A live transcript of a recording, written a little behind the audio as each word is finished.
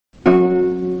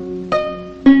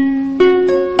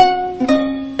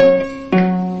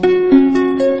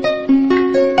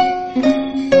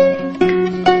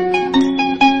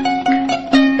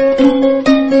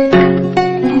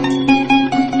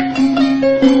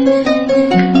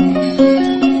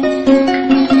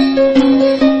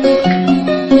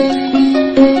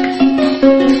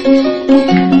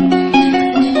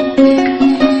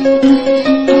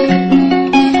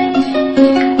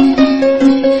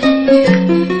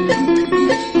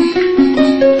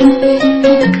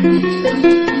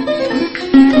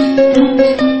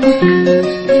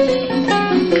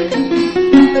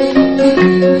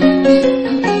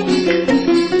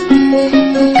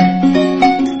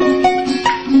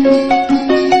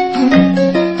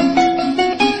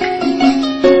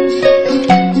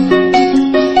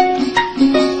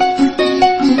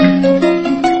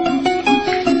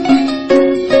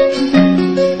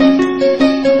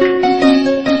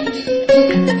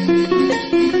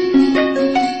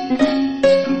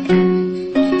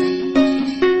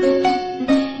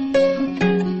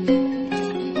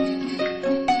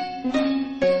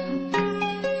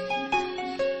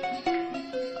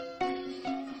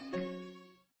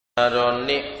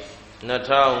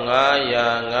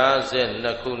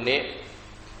ခုနှစ်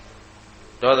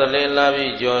ဒေါ်သလင်းလာပြီ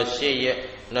ကျော်8ရက်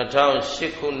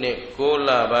2008ခုနှစ်6လ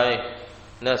ပိုင်း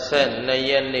22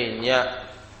ရက်နေ့ည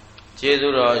ကျေး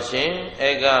ဇူးတော်ရှင်ဧ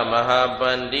ကမဟာပ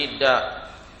န္တိတ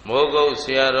မိုးကုတ်ဆ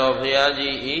ရာတော်ဘုရား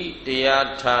ကြီးဤတရား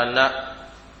ဌာန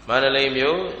မန္တလေး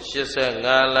မြို့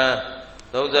85လမ်း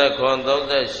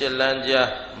39-38လမ်းကြား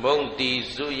မုံတီ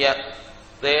စုရ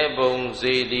သဲဘုံ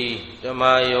စေတီဓမ္မ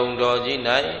ယုံတော်ကြီး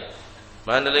၌မ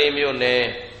န္တလေးမြို့နယ်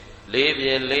လေးပြ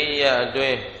င်းလေးရအတွ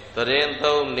င်းသရင်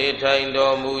သုံးနေထိုင်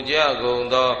တော်မူကြကုန်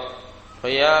သောဘု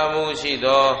ရားမှုရှိ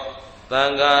သောသံ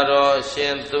ဃာတော်ရှ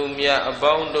င်သူမြတ်အ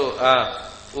ပေါင်းတို့အား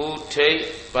ဥထိပ်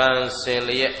ပန်ဆင်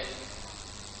လျက်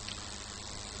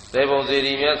သဲဘုံစေ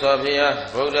တီမြတ်စွာဘုရား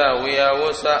ဗုဒ္ဓဝေယဝ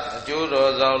ဆအကျိုး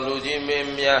တော်ဆောင်လူကြီးမ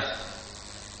င်းများ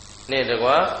နှင့်တကွ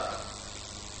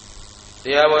တ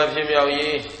ရားပွဲဖြစ်မြောက်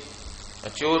ရေးအ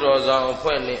ကျိုးတော်ဆောင်အ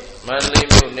ဖွဲ့နှင့်မန္တလေး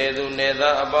မြို့နယ်သူနယ်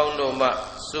သားအပေါင်းတို့မှ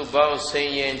စုပေါင်းဆင်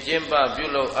ရင်ကျင့်ပပြု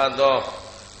လုပ်အပ်သော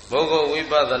မုဂ္ဂဝိ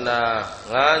ပဿနာ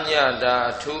9ညတာ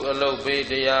အထူးအလုပ်ပေး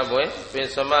တရားပွဲပင်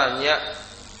စမည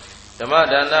ဓမ္မ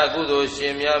ဒါနကုသိုလ်ရှ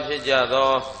င်များဖြစ်ကြ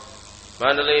သောမ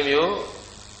န္တလေးမြို့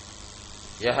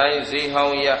ရဟိုင်းဇီဟော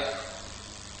င်းရ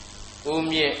ဦး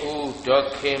မြင့်ဦးဒေါ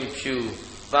ခင်ဖြူ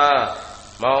သား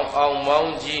မောင်အောင်မော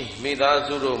င်ကြီးမိသား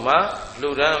စုတို့မှလူ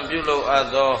ရန်ပြုလုပ်အပ်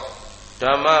သောဓ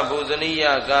မ္မပူဇနီယ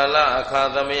ကာလအခါ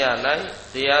သမယ၌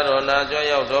တရားတော်နာကြွ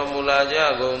ရောက်တော်မူလာကြ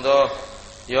ကုန်သော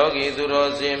ယောဂီသူ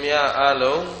တော်စင်များအ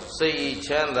လုံးစိတ်ဤချ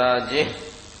မ်းသာခြင်း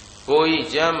ကိုယ်ဤ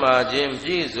ကျမ်းမာခြင်းပြ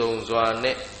ည့်စုံစွာနှ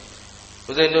င့်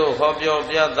ဦးဇင်းတို့ဟောပြော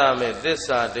ပြသမဲ့သစ္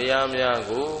စာတရားများ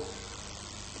ကို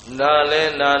နာလဲ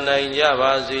နာနိုင်ကြ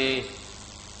ပါစေ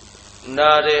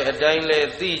နာတဲ့အတိုင်းလဲ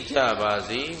သိကြပါ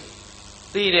စေ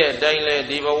သိတဲ့အတိုင်းလဲ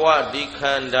ဒီဘဝဒီခ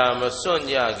န္ဓာမစွန့်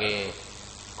ကြခင်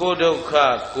ကိုဒုက္ခ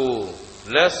ကို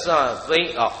လက်ဆသိ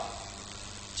မ့်အောင်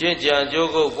ကျင့်ကြံ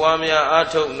ကြိုးကုပ်ပွားများအား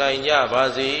ထုတ်နိုင်ကြပါ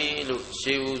စေလို့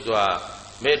ရှိဥစွာ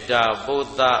မေတ္တာပို့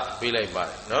သပေးလိုက်ပါတ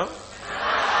ယ်နော်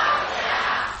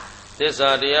သစ္စာ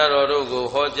တရားတော်တို့ကို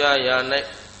ဟောကြားရာ၌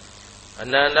အ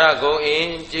နန္တဂုဏ်အ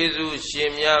င်းကျေးဇူးရှ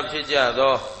င်များဖြစ်ကြ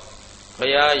သောဘု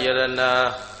ရားယရဏ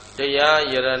တရား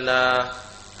ယရဏ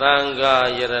သံဃာ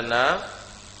ယရဏ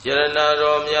ယရဏ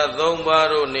တော်မြတ်သုံးပါး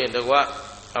တို့နှင့်တကွ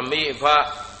အမိအဖ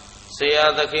ဆရာ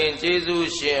သခင်ကျေးဇူး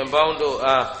ရှင်အပေါင်းတို့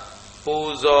အားပူ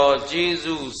ဇော်ကျေး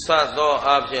ဇူးဆတ်သောအ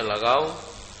ဖြစ်၎င်း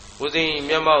ဦးဇင်း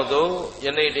မျက်မှောက်သို့ယ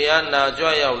နေ့တရားနာကြွ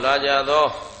ရောက်လာကြသော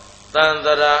တန်တ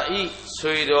ရာဤ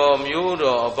ဆွေတော်မျိုး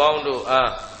တော်အပေါင်းတို့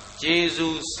အားကျေး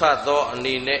ဇူးဆတ်သောအ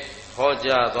နေနဲ့ဟော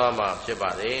ကြားသွားမှာဖြစ်ပါ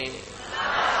တယ်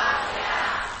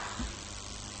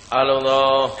အလုံးသော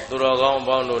သူတော်ကောင်းအ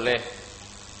ပေါင်းတို့လည်း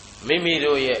မိမိ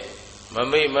တို့ရဲ့မ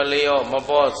မေ့မလျော့မ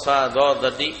ပေါ့ဆသောတ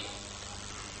တိ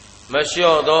မ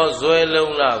လျှော့သောဇွဲ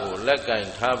လုံးလာကိုလက်ကင်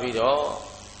ထားပြီးတော့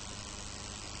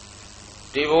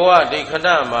ဒီဘဝဒီခဏ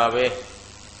မှာပဲ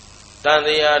တန်တ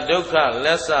ရားဒုက္ခလ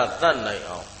က်ဆသတ်နိုင်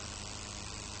အောင်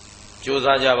ကြိုး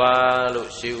စားကြပါလို့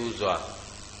ရှိဥစွာ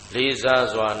လေးစား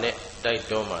စွာနဲ့တိုက်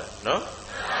တွန်းပါတယ်နော်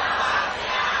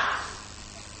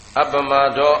အပမ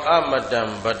တောအမတံ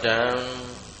ပတံ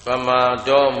ပမာ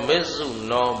တောမစ္စု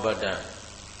နောပတံ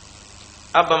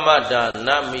အပမတ္တန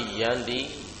မိယန္တိ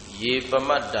ယေပမ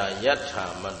တ္တယထာ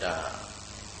မတ္တ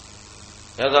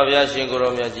ရသော်ဗျာရှင်ကို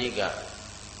ရောမြတ်ကြီးက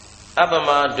အပမ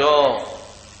တော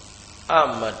အ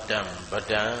မတံပ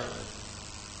တံ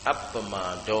အပမ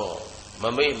တောမ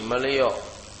မေ့မလျော့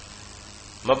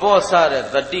မပေါ့ဆတဲ့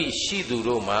တတိရှိသူ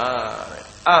တို့မှာ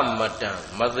အမတံ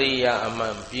မသေးရအမှ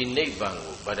န်ပြိနိဗ္ဗာန်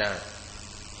ကိုပဒံ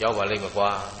ရောက်ပါလိမ့်မ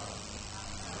ကွာ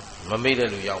မမေ့တဲ့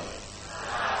လူရောက်မယ်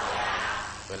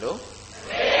ဘယ်လို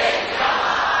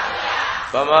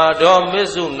ပမာတော်မစ္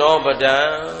စုနောပဒံ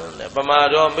တဲ့ပမာ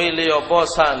တော်မေ့လျော့ပေါ့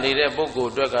ဆနေတဲ့ပုဂ္ဂို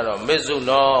လ်အတွက်ကတော့မစ္စု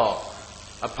နော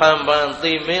အဖန်ဖန်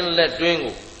သိမင်းလက်တွင်း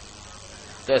ကို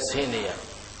သက်ဆင်းနေရ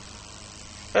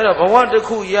အဲ့တော့ဘဝတစ်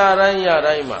ခုရတိုင်း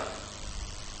မှာ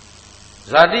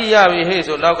ဇာတိရပြီဟဲ့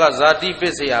ဆိုနောက်ကဇာတိပ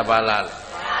စ္စယပါလား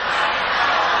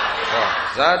ဟော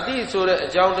ဇာတိဆိုတဲ့အ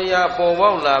ကြောင်းတရားပေါ်ပေါ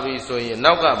က်လာပြီဆိုရင်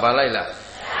နောက်ကဘာလိုက်လား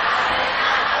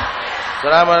သ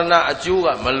ရမဏအကျိုးက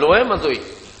မလွဲမသွေ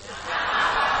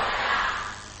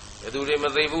သူတွေမ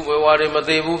သိဘူးဘဝတွေမ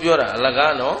သိဘူးပြောတာအလ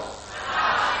ကားနော်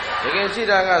တကယ်ရှိ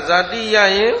တာကဇာတိရ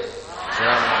ရင်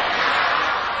ဇာ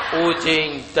အိုချိန်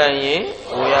တန်ရင်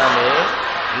အိုရမယ်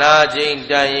နာချိန်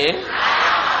တန်ရင်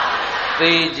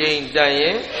သေချိန်တန်ရ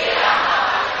င်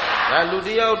ဒါလူတ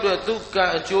ယောက်အတွက်သူကံ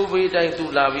အကျိုးပေးတိုင်းသူ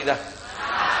လာပြီးသား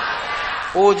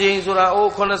အိုချိန်ဆိုတာအို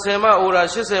80မှအိုတာ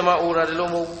80မှအိုတာဒီလို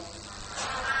မဟုတ်ဘူး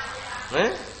ဟ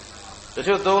မ်တ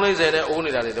ချို့340နဲ့အိုး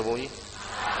နေတာလေတပုံကြီး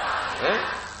ဟမ်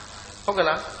ဟုတ်ကဲ့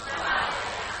လား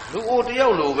လူအိုတယော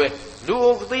က်လိုပဲလူ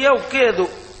အိုတယောက်ကဲ့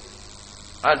သို့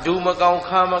အဒူမကောင်း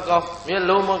ခါမကောင်းမျက်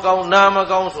လုံးမကောင်းနားမ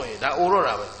ကောင်းဆိုရင်ဒါအိုတော့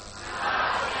တာပဲ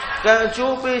ကံအ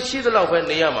ကျိုးပေးရှိသလောက်ပဲ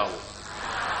နေရမှာဘူး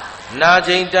နာ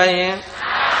ချိန်တန်ရင်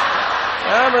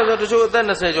အဲ့မဲ့ဆိုတချို့အသက်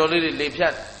20ကျော်လေးတွေလေဖြ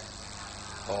တ်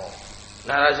ဟော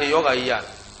နာတာရှိယောဂကြီးရတယ်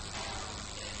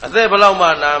အသက်ဘယ်လောက်မှ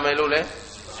နာမယ်လို့လဲ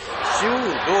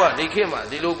ရှူးတို့ကဒီခေတ်မှာ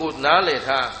ဒီလိုကိုနားလည်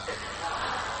ထား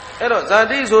အဲ့တော့ဇာ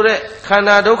တိဆိုတဲ့ခန္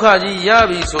ဓာဒုက္ခကြီးရ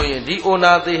ပြီဆိုရင်ဒီအို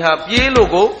နာသေးဟာပြေးလို့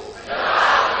ကို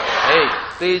ဟေး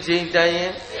သေချိန်တန်ရ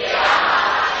င်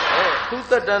သူ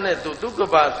တတ်တန်းနဲ့သူက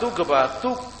ဘာ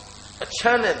သူအချ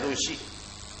မ်းနဲ့သူရှိ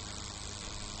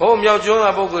ဘုံမြောက်ကျွန်းက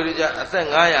ပုဂ္ဂိုလ်တွေကြအသက်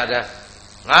900တန်း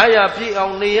900ပြည့်အော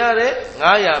င်နေရတယ်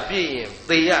900ပြည့်ရင်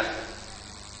သေရတယ်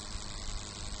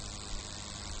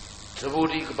သဘော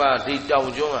ဒီကဘာဒီတောင်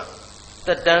ကျွန်းကတ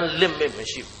က်တန်းလစ်မဲ့မ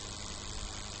ရှိဘူး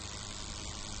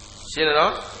ရှင်းတယ်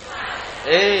နော်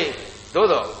အေးသို့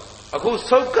တော့အခု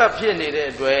ဆုတ်ကပ်ဖြစ်နေတဲ့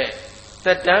အတွက်တ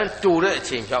က်တန်းတူတဲ့အ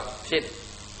ချိန်ဖြောက်ဖြစ်တယ်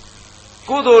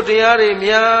ကုသိုလ်တရားတွေ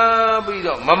များပြီး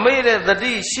တော့မမေ့တဲ့သ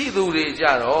တိရှိသူတွေကြ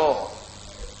တော့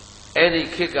အဲ့ဒီ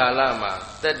ခေတ်ကာလမှာ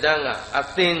တက်တန်းကအ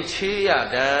သင်ချေးရ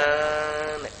တ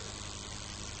န်းတဲ့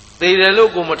သေတယ်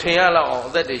လို့ကိုမထင်ရတော့အောင်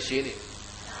အသက်တွေရှင်းနေ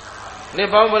နှစ်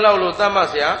ပေါင်းဘယ်လောက်လို့သတ်မှတ်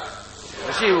เสียမ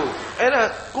ရှိဘူးအဲ့ဒါ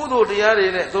ကုသိုလ်တရားတွေ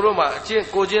နဲ့သူတို့မှာအကျင့်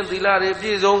ကိုချင်းသီလတွေပြ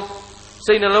ည့်စုံ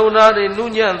စိတ်နှလုံးသားတွေနု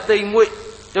ညံ့သိမ်မွေ့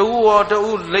တဝူဟောတ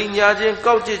ဝူလိန်ညာခြင်း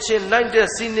ကောက်ကျစ်ခြင်းနိုင်တဲ့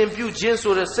စီနှင်ပြုခြင်း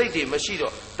ဆိုတဲ့စိတ်တွေမရှိ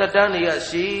တော့တက်တန်းတွေက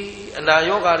ရှိအနာ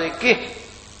ရောဂါတွေကင်း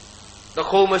တ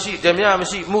ခိုးမရှိဓမြမ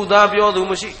ရှိမှုသားပြောသူ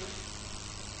မရှိ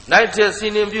နိုင်တဲ့စီ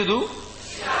နှင်ပြုသူ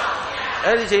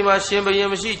အဲ့ဒီချိန်မှာရှင်ဘရင်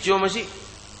မရှိကြုံမရှိ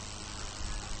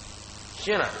ရှ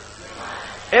င်းလား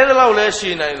အဲ့ဒါလောက်လဲရှ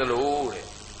င်းနိုင်တယ်လို့တဲ့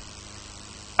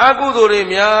အကုသိုလ်တွေ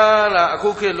များလားအခု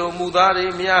ခေတ်လိုမှုသားတွေ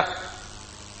များ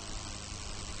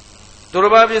သူတ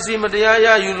စ်ပါးပစ္စည်းမတရားရ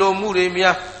ယူလိုမှုတွေ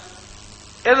များ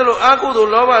အဲ့ဒါလိုအကုသို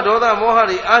လ်လောဘဒေါသမောဟ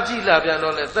တွေအာကြည့်လာပြန်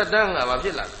တော့လေသက်တမ်းကဘာဖြ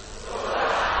စ်လာ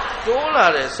တိုးလာ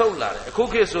တယ်ဆုတ်လာတယ်အခု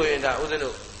ခေတ်ဆိုရင်ဒါဦးဇင်း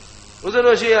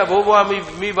တို့ရှိရဘိုးဘွား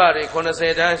မိဘတွေ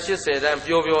80တန်း80တန်း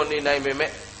ပျော်ပျော်နေနိုင်ပေ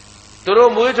မဲ့သူ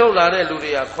တို့မွေးထုတ်လာတဲ့လူ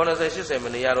တွေက80 80မ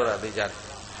နေရတော့တာသိကြတယ်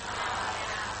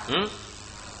ဟမ်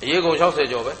အရေးကုန်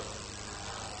60ကျော်ပဲ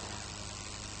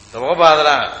သဘောပါသ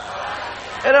လား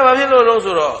အဲ့ဒါဘာဖြစ်လို့လဲ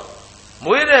ဆိုတော့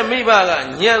မွေးတဲ့မိဘက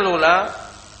ညံ့လို့လား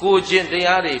ကိုကျင့်တ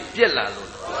ရားတွေပြက်လာလို့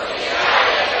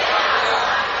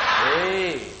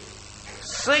ဟေး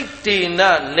စိတ်တေန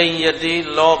နေယတိ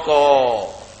လောကော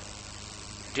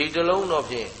ဒီတလုံးတော့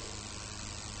ဖြင့်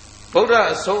ဗုဒ္ဓ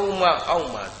အဆုံးအမအောက်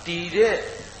မှာတည်တဲ့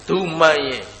ဒုမှန်ရ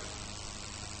င်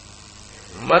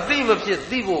မသိမဖြစ်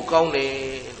သိဖို့ကောင်းတယ်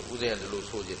လို့ဦးဇင်းကဒီလို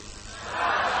ဆိုကြတယ်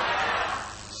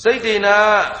စိတ်တေနာ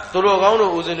သူတော်ကောင်း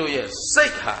တို့ဦးဇင်းတို့ရဲ့စိ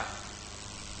တ်ဟာ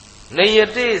နေယ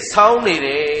တိဆောင်းနေတ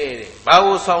ယ်တဲ့ဘာ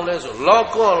ကိုဆောင်းလဲဆိုလော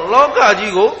က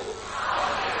ကြီးကို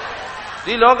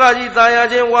ဒီလောကကြီးตายာ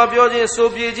ခြင်းဝါပြောခြင်းဆို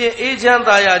ပြေခြင်းအေးချမ်းต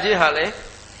ายာခြင်းဟာလေ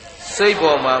စိတ်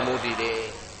ပေါ်မှာမူတည်တယ်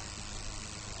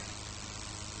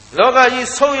လောကကြီး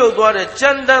ဆုံးယုတ်သွားတယ်ကြ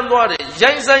မ်းတမ်းသွားတယ်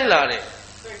ရိုင်းဆိုင်လာတယ်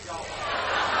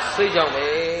စိတ်ကြောင့်ပဲ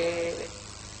တဲ့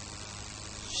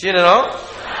ရှင်းတယ်နော်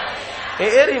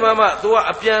အဲ့ဒီမှာသူက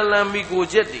အပြန်လန်မိကို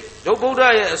ချက်တွေဒုဗုဒ္ဓ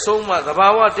ရဲ့အဆုံးအမသဘာ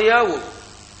ဝတရားကို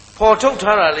ဖော်ထုတ်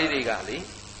ထားတာလေးတွေကလေ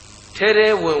ထဲထဲ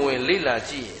ဝင်လေ့လာ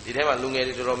ကြည့်ရင်ဒီထဲမှာလူငယ်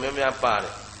တွေတော်တော်များများပါတ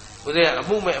ယ်ဦးဇင်းကအ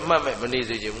မှုမဲ့အမှတ်မဲ့မနေ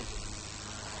စေချင်ဘူး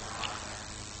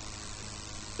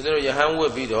ဦးဇင်းတို့ယဟန်ဝ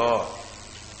တ်ပြီးတော့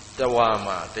တဝါ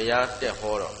မှာတရားတက်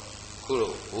ဟောတော့ခု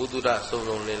လိုဘုဒ္ဓစုံ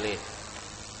စုံလင်းလင်း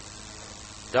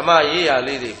ဓမ္မရေးရာ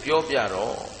လေးတွေပြောပြ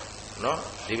တော့နော်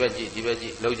ဒီဘက်ကြည့်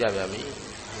လောက်ကြပြန်ပြီ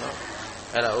နော်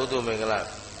အဲ့ဒါဥဒ္ဓမင်္ဂလာ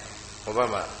ဟိုဘက်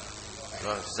မှာ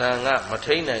နော်ဇံကမ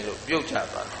ထိန်နိုင်လို့ပြုတ်ချ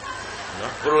သွားတယ်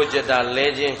နော်ပရိုဂျက်တာလဲ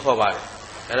ခြင်းခေါ်ပါတယ်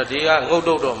အဲ့တော့ဒီကငုတ်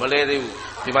တုတ်တော့မလဲသေးဘူး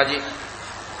ဒီမှာကြည့်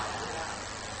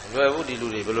လွယ်ဘူးဒီလူ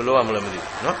တွေဘယ်လိုလုပ်ရမလဲမသိ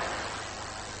ဘူးနော်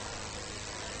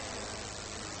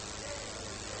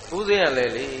ဦးစင်းရလဲ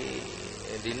လေ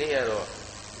ဒီနေ့ကတော့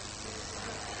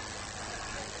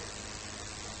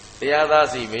တရားသား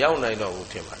စီမရောက်နိုင်တော့ဘူး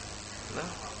ထင်ပါတယ်နော်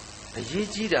အရေး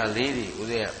ကြီးတာလေးတွေဦး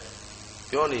စင်းက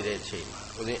ပြောနေတဲ့ချိန်မှာ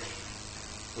ဦးစင်းက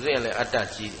လည်းအတ္တ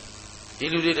ကြီးတယ် ဒီ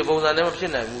လူတွေတပုံစံနဲ့မဖြ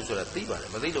စ်နိုင်ဘူးဆိုတာသိပါတယ်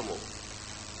မသိလို့မဟုတ်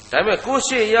ဒါပေမဲ့ကိုယ်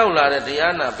ရှိရောက်လာတဲ့တ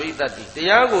ရားနာပိဋကတိတ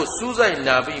ရားကိုစူးစိုက်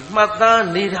နာပြီးမှတ်သား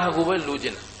နေတာကိုပဲလိုချ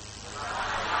င်တယ်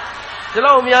ဒီ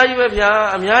လောက်အများကြီးပဲဗျာ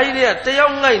အများကြီးတွေကတယော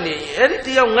က်ငိုက်နေအဲ့ဒီတ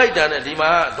ယောက်ငိုက်တာနဲ့ဒီမှာ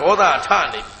ဒေါသအထ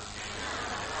နေ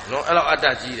နော်အဲ့လောက်အတ္တ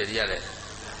ကြီးတယ်ဒီကလည်း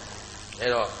အဲ့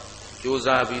တော့ကြိုး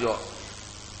စားပြီးတော့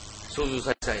စူးစူး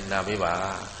ဆိုင်ဆိုင်နာပေးပါ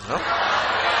နော်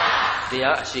တ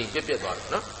ရားအရှိန်ပြက်ပြက်သွားတယ်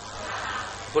နော်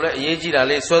ကိုလည်းအရေးကြီးတာ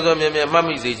လေးဆွဲဆွဲမြဲမြဲမှတ်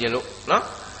မိစေခြင်းလို့နော်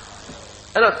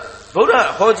အဲ့တော့ဗုဒ္ဓ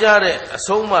ဟောကြားတဲ့အ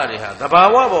ဆုံးအမတွေဟာသဘာ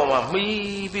ဝပေါ်မှာမှီ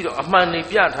ပြီးတော့အမှန်တွေ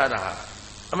ပြထားတာဟာ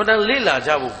အမှန်တန်လေ့လာ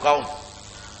ကြဖို့ကောင်း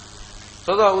တ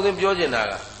ယ်သောဦးသိန်းပြောချင်တာ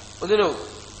ကဦးသိန်းတို့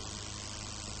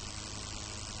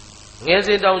ငယ်စ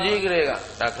ဉ်တောင်ကြီးကလေးက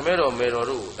ဒါခမဲတော်မေတော်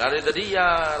တို့ဒါတွေတတိယ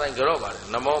တိုင်းကြော့ပါတယ်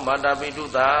နမောမာတာပိတု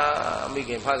တာမိခ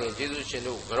င်ဖခင်ကျေးဇူးရှင်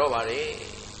တို့ကြော့ပါတယ်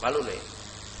ဘာလို့လဲ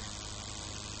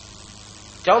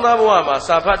ကျောင်းသားဘဝမှာ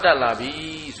စာဖတ်တတ်လာပြီ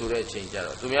ဆိုတဲ့အချိန်ကျ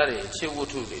တော့သူများတွေအခြေဝတ္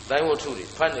ထုတွေတိုင်းဝတ္ထုတွေ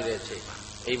ဖတ်နေတဲ့အချိန်မှာ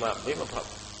အိမ်မှာမေးမဖတ်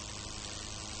ဘူး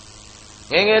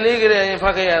ငယ်ငယ်လေးကလေးဖ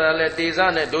တ်ခဲ့ရတာလဲတေ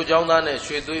စားနဲ့ဒုကျောင်းသားနဲ့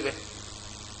ရွှေသွေးပဲ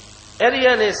အဲ့ဒီက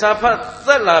နေစာဖတ်သ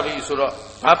က်လာပြီဆိုတော့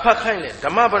ဘာဖတ်ခိုင်းလဲဓ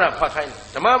မ္မပဒဖတ်ခိုင်းတယ်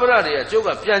ဓမ္မပဒတွေကကျုပ်က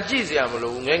ပြန်ကြည့်စရာမ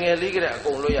လိုဘူးငယ်ငယ်လေးကလေးအ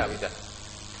ကုန်လွတ်ရပြီတဲ့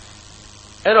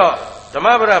အဲ့တော့ဓမ္မ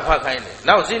ပဒဖတ်ခိုင်းတယ်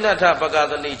နောက်စိဏထပက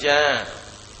သနိကျမ်း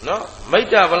နော်မိတ္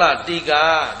တဗလတိကာ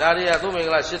ဒါတွေကသူ့မင်္ဂ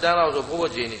လာ၈တန်းလောက်ဆိုဘိုး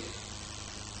ဘွားကြီးနေ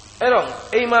အဲ့တော့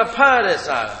အိမ်မှာဖတ်ရတဲ့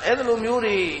စာအဲ့လိုမျိုး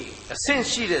တွေအဆင့်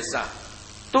ရှိတဲ့စာ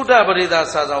တုဒ္ဒပရိသ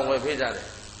စာဆောင်ဝယ်ဖေးကြတယ်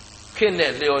ခေတ်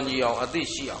နဲ့လျော်ညီအောင်အသိ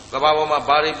ရှိအောင်ကဘာပေါ်မှာ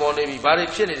ဘာတွေပေါ်နေပြီဘာတွေ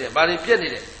ဖြစ်နေတယ်ဘာတွေပြက်နေ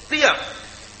တယ်သိရ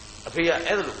အဖေက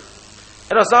အဲ့ဒါလို့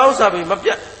အဲ့တော့စာအုပ်စာပေမပြ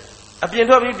တ်အပြင်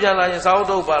ထွက်ပြီးပြန်လာရင်စာအုပ်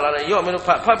တော့ပါလာတယ်ရော့မင်းတို့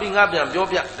ဖတ်ပြီးငါပြန်ပြော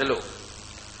ပြတယ်လို့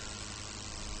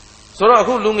ဆိုတော့အ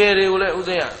ခုလူငယ်တွေကိုလည်းဥစ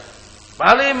ဉ်ရ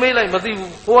ဘာလေးမေးလိုက်မသိ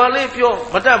ဘူးဟိုဟာလေးပြော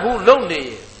မတတ်ဘူးလုံနေ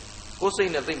ကိုယ်စိ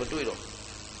တ်နဲ့သိမတွေ့တော့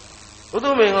ဘုသူ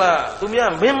မင်္ဂလာသူ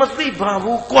များမင်းမသိပါ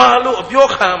ဘူးကွာလို့အပြော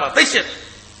ခံမှာသိရှက်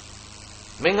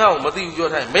မင်းငါ့ကိုမသိဘူးပြော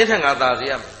ထားရင်မင်းထက်ငါသာစေ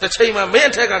ရမယ်တစ်ချိန်မှာမင်း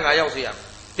အထက်ကငါရောက်စေရမယ်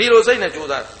ဒီလိုစိတ်နဲ့ကြိုး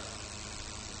စား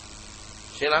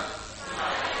ရှင်းလား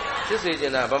ဖြစ်စေချ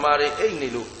င်တာဗမာတွေအိတ်နေ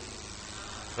လို့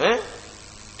ဟမ်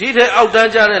ဒီထဲအောက်တ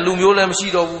န်းကြတဲ့လူမျိုးလည်းမရှိ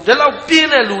တော့ဘူးဒီလောက်ပြင်း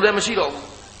တဲ့လူလည်းမရှိတော့ဘူး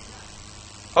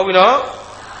ဟုတ်ပြီနော်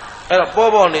အဲ့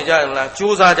တော့ပေါ်နေကြရင်လား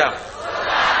ကြိုးစားကြ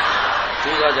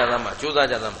ကြိုးစားကြသမှာကြိုးစား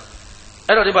ကြသမှာ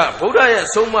အဲ့တော့ဒီမှာဗုဒ္ဓရဲ့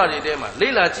ဆုံးမတွေထဲမှာ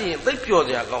လေ့လာကြည့်ရင်သိပျော်စ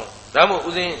ရာကောင်းဒါမှမဟု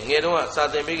တ်ဦးစင်းငယ်တုန်းကစာ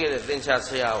သင်ပေးခဲ့တဲ့သင်္ချာဆ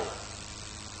ရာကို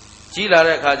ကြီးလာ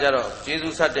တဲ့အခါကျတော့ကျေး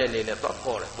ဇူးဆက်တဲ့အနေနဲ့တော့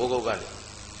ခေါ်တယ်ဘိုးကုတ်ကနေ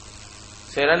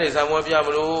ဆယ်တန်းနေစာမွေးပြမ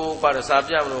လို့ပါတယ်စာ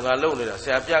ပြမလို့ငါလုံနေတာဆ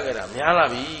ရာပြခဲ့တာများလာ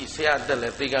ပြီဆရာတက်လဲ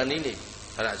သေကန်နီးနေ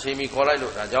အဲ့ဒါအချိန်မီခေါ်လိုက်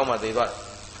လို့ဒါเจ้าမှသေသွားတယ်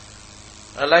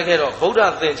အဲ့လိုက်ခဲ့တော့ဗုဒ္ဓ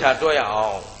သင်္ချာတွဲရအော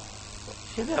င်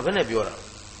ရှင်ပြဘယ်နဲ့ပြောတာ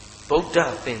ဗုဒ္ဓ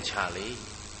သင်္ချာလေ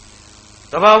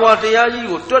တဘာဝတရားကြီး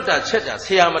ကိုတွတ်တာချက်တာဆ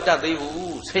ရာမတတ်သေး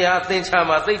ဘူးဆရာသင်္ချာ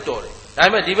မှာသိတော်တယ်ဒါပေ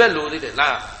မဲ့ဒီဘက်လိုသေးတယ်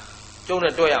လားကျုံ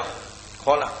နဲ့တွဲရအောင်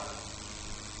ခေါ်လာ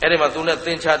အဲ့ဒီမှာသူနဲ့သ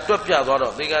င်္ချာတွတ်ပြသွား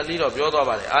တော့သေကန်နီးတော့ပြောသွား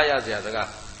ပါတယ်အားရစရာစကား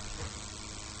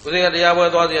ဦးဇင်းကတရားပွဲ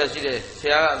သွားစရာရှိတယ်ဆ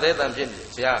ရာကအသေးတန်ဖြစ်နေတယ်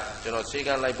ဆရာကျွန်တော်ဆေးက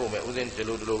န်းလိုက်ဖို့မယ်ဦးဇင်းဒီ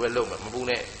လိုပဲလုပ်မယ်မပူ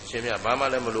နဲ့အရှင်မြတ်ဘာမှ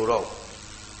လည်းမလိုတော့ဘူး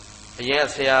အရင်က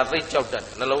ဆရာသိကြောက်တတ်တ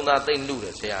ယ်နှလုံးသားသိနှုတ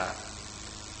ယ်ဆရာ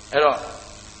အဲ့တော့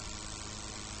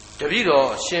တပည့်တော်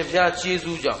ရှင်ဖျားကျေး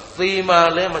ဇူးကြောင့်သေမာ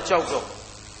လည်းမကြောက်တော့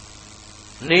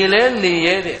နေလဲနေ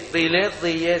ရဲတဲ့သေလဲ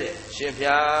သေရဲတဲ့ရှင်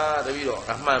ဖျားတပည့်တော်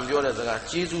အမှန်ပြောတဲ့စကား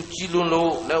ကျေးဇူးကြီးလွန်း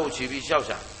လို့လက်ကိုချီပြီးရှောက်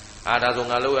ချဒါဆို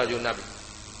ငါလောက်ရကြုံနှပ်ပြီ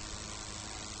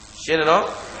ရှင်းတယ်နော်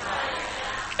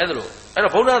အဲ့ဒါလို့အဲ့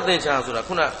တော့ဗုဒ္ဓသင်္ချာဆိုတာ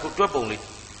ခုနတွက်ပုံလေး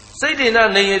စိတ်ဒေန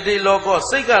နေယတိလောကော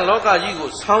စိတ်ကလောကကြီးကို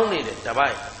ဆောင်းနေတယ်တပို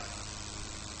က်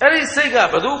အဲ့ဒီစိတ်က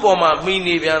ဘသူ့ပေါ်မှာမှီ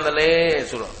နေပြန်တယ်လဲ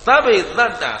ဆိုတော့သဗ္ဗေတ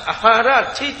တ္တအာဟာရ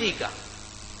ထိတိက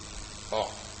ဟော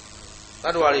တ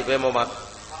တ္တဝါတွေဘယ်ပေါ်မှာ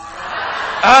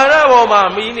အာဟာရပေါ်မှာ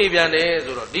မှီနေပြန်တယ်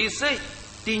ဆိုတော့ဒီစိတ်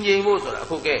တည်ငြိမ်ဖို့ဆိုတာအ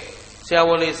ခုကဲဆရာဝ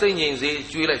န်လေးစိတ်ငြိမ်စေ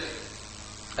ကျွေးလိုက်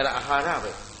အဲ့ဒါအာဟာရ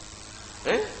ပဲဟ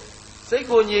င်စိတ်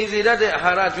ကိုငြိမ်စေတတ်တဲ့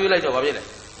အာဟာရကျွေးလိုက်တော့ဘာဖြစ်လဲ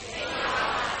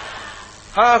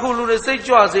ဟာအခုလူတွေစိတ်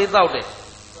ကြွစေတောက်တယ်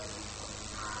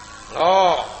ဩ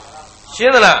ရှ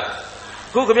င်းသလား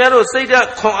ခုခင်ဗျားတို့စိတ်ဓာတ်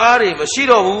ခွန်အားတွေမရှိ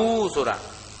တော့ဘူးဆိုတာ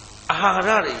အာဟာရ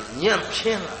တွေညံ့ဖျ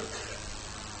င်းလာ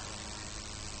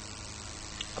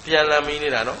အပြန်လမ်းမီးနေ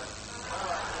တာနော်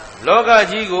လောက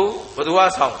ကြီးကိုဘယ်သူက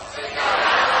ဆောင်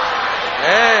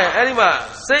အဲ့ဒီမှာ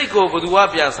စိတ်ကိုဘယ်သူက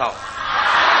ပြန်ဆောင်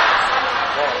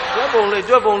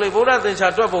တွက်ပုံလေးဗုဒ္ဓသင်္ချာ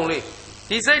တွက်ပုံလေး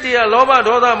ဒီစိတ်တွေကလောဘ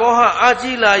ဒေါသမောဟအာ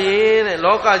ကြီးလာရင်တဲ့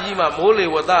လောကကြီးမှာမိုးလေ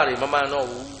ဝသတွေမမှန်တော့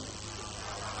ဘူး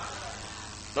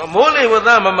နော်မိုးလေဝသ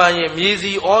မမှန်ရင်မြေ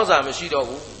စီဩဇာမရှိတော့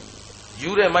ဘူးယူ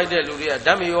တဲ့မိုက်တဲ့လူတွေက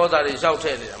ဓာတ်မြေဩဇာတွေလျှောက်ထ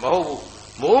ည့်နေတာမဟုတ်ဘူး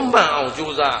မိုးမှန်အောင်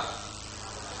ကြိုးစား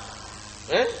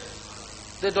ဟင်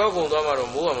တစ်တော်ကုန်သွားမှ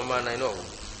တော့မိုးကမမှန်နိုင်တော့ဘူး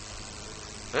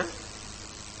ဟမ်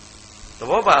သ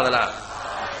ဘောပါသလား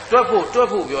တွက်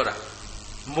ဖို့ပြောတာ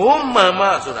မိုးမှန်မှ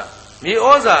ဆိုတာမြေဩ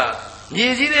ဇာမြေ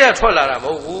ကြီးတွေကထွက်လာတာမ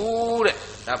ဟုတ်ဘူးတဲ့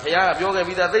ဒါဘုရားကပြောခဲ့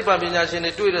ပြီးသားသိပ္ပံပညာရှင်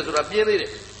တွေတွေ့တယ်ဆိုတာပြင်းသေးတ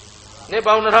ယ်နှစ်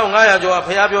ပေါင်း2500ကျော်က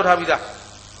ဘုရားပြောထားပြီးသား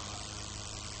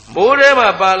မိုးထဲမှာ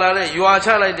ပါလာတဲ့ရွာချ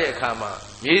လိုက်တဲ့အခါမှာ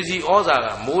မြေစီဩဇာက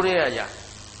မိုးထဲရ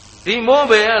ဒီမိုး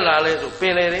ဘယ်ကလာလဲဆိုပ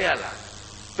င်လယ်ထဲကလာ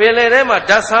ပင်လယ်ထဲမှာ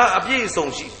ဓာတ်ဆားအပြည့်အစုံ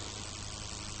ရှိ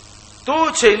သူ့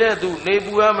ချိန်နဲ့သူနေ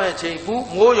ပူရမယ့်ချိန်ပူ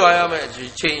မိုးရွာရမယ့်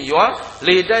ချိန်ရွာ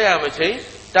လေတက်ရမယ့်ချိန်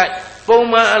တိုက်ပုံ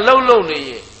မှန်အလုံးလုံးနေ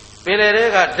ရင်ပင်လယ်ထဲ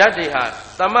ကဓာတ်တွေဟာ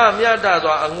သမမြတ်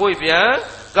စွာအငွေ့ပြန်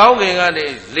ကောင်းကင်ကနေ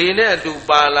လေနဲ့အတူ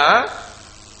ပါလာ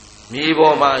မြေ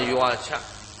ပေါ်မှာရွာချ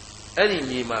အဲ့ဒီ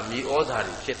မြေမှာမြေဩဇာ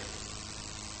တွေဖြစ်တယ်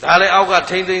ဒါလည်းအောက်က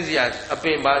ထိမ့်သိမ့်စရာအပ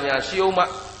င်ပါညာရှိအောင်မှ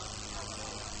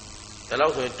ဒါ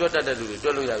လို့ဆိုရင်တွတ်တတ်တဲ့လူတွေတွ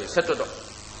တ်လို့ရပြီဆက်တွတ်တော့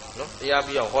နော်တရား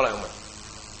ပြီးအောင်ဟောလိုက်အောင်မယ်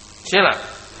ရှင်းလား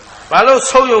ဘာလို့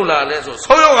ဆုပ်ယုံလာလဲဆို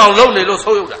ဆုပ်ယုံအောင်လုပ်နေလို့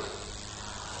ဆုပ်ယုံတာဘ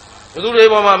ယ်သူတွေ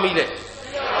ပေါ်မှာမိလဲ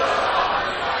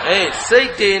စိ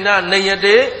တ်တေနနေယ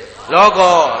တေလောက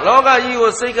ကြီး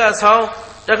ကိုစိတ်ကဆောင်း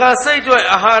တခါစိတ်အတွက်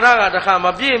အာဟာရကတခါမ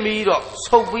ပြည့်မီတော့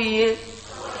ဆုပ်ပြီးရင်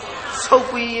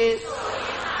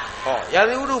ဟောရာ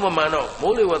သီဥတုမမှန်တော့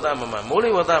မိုးလေဝသမမှန်မိုးလေ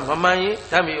ဝသမမှန်ရင်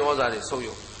ဓာတ်မြေဩဇာတွေဆုပ်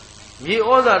ယုံမြေဩ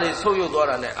ဇာတွေဆုပ်ယုံသွား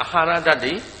တာနဲ့အာဟာရဓာတ်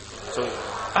တွေဆုပ်ယုံ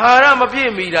အာဟာရမပြည့်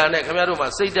မီတာနဲ့ခင်ဗျားတို့မှာ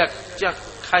စိတ်ဓာတ်ကြက်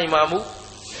ခိုင်မာမှု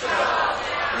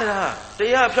အဲ့ဒါတ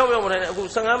ရားဖြောင်းမထိုင်နဲ့အခု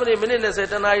15မိနစ်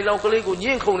20တနာရီလောက်ကလေးကိုညှ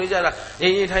င့်ခုန်နေကြတာငြိ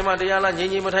မ်ထိုင်မှတရားလားငြိ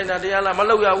မ်မထိုင်တာတရားလားမ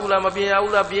လောက်ရဘူးလားမပြင်ရ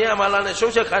ဘူးလားပြင်ရမှလားနဲ့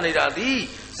ရှုံးချက်ခံနေတာဒီ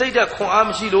စိတ်ဓာတ်ခွန်အားမ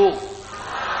ရှိလို့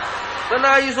တ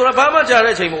နာရီဆိုတာဘာမှကြာ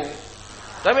တဲ့ချိန်မဟုတ်ဘူး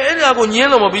ဒါပေမဲ့အဲ့ဒီဟာကိုညှင်း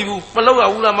လို့မပြီးဘူးမလောက်ရ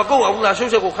ဘူးလားမကုတ်ရဘူးလား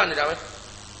ရှုံးချက်ကိုခတ်နေတာပဲ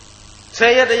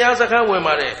10ရက်တရားစခန်းဝင်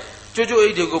ပါတယ်ကျွတ်အိ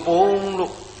တ်တွေကိုပုံ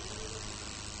လို့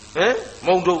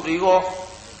မုံတုတ်တွေရော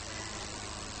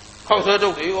ခောက်ဆွဲတု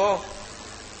တ်တွေရော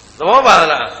သဘောပါ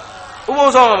လားဥပု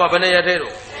သ်ဆောင်မှာဘယ်နှရက်ထဲ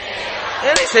တော့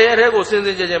အဲ့ဒီ10ရက်ထဲကိုစင်စ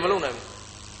င်ကြယ်ကြယ်မလုပ်နိုင်ဘူး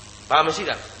ဘာမရှိ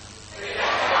တာ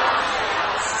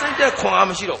စိတ်သက်ခွန်အား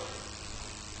မရှိတော့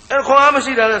အဲ့ခွန်အားမ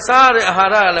ရှိတာနဲ့စားရတဲ့အာ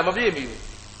ဟာရကလည်းမပြည့်မီဘူး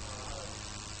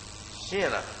ရှင်းရ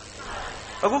လား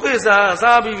အခုကိစ္စ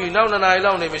စားပြီးပြီနောက်2နာရီ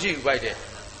လောက်နေမရှိဘူးပိုက်တယ်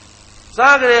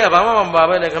စားကြတဲ့ကဘာမှမပါ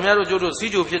ပဲနဲ့ခင်ဗျားတို့ကျိုးတို့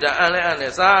စီးကြိုဖြစ်တာအန်လဲအန်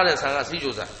နဲ့စားရတဲ့ဆံကစီး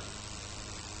ကြိုဆံ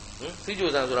စီးကြို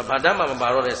ဆံဆိုတာဘာတတ်မှမပါ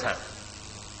တော့တဲ့ဆံ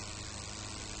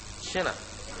ရှင်းလား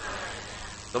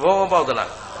သဘောပေါက်သ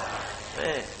လား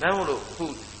နမ်းမို့လို့အခု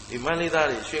ဒီမန်းလေးသား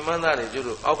တွေရွှေမန်းသားတွေကျိုး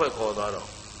တို့အောက်ဘက်ခေါ်သွားတော့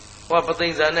ဟောပသိ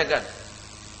မ်ဆန်နဲ့ကတ်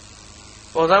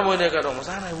ပေါ်သားမွေးနဲ့ကတော့မ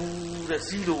စားနိုင်ဘူးတဲ့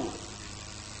စီးလို့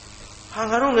ဟာ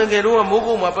ငါတို့ငယ်ငယ်တော့မိုး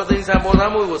ကုတ်မှာပသိမ်ဆန်ပေါ်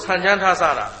သားမွေးကိုဆန်ချမ်းထား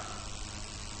စားတာ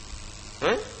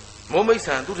မိုးမိတ်ဆ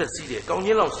န်သူ့တက်စီးတယ်ကောင်းချ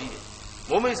င်းလောက်စီးတယ်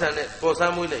မိုးမိတ်ဆန်နဲ့ပေါ်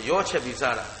သားမွေးနဲ့ရောချက်ပြီး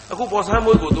စားတာအခုပေါ်သား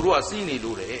မွေးကိုသူတို့ကစီးနေ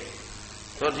လို့တယ်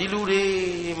ဆိုတော့ဒီလူတွေ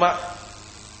မှ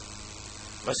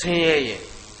မဆင်းရဲရင်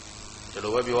ဒီ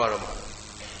လိုပဲပြောရတော့မှာ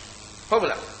ဟုတ်မ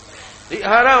လားဒီ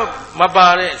အာဟာရမပါ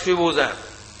တဲ့ရွှေဘိုးဆန်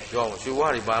ပြောအောင်ရွှေ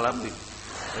ဘွားတွေပါလားမသိဘူး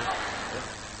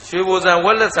ရွှေဘိုးဆန်ဝ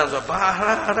က်လက်ဆန်ဆိုတာဘာ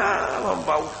အာဟာရမ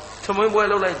ပါဘူးသမင်းပွဲ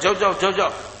လုပ်လိုက်ကြောက်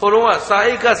ဟိုတုန်းကစာ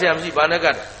အိတ်ကတ်ဆရာမရှိဘာနဲ့က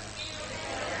တ်တယ်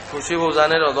ကိုရွှေဘိုးဆန်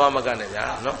နဲ့တော့သွားမကတ်နဲ့ဗျာ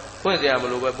နော်ဖွင့်စရာမ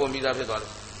လိုပဲပွင့်ပြီးသားဖြစ်သွားတ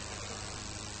ယ်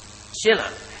ရှင်း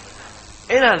လား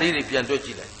အဲ့ဒါလေးတွေပြန်တွက်ကြ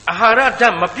ည့်လိုက်အာဟာရဓာ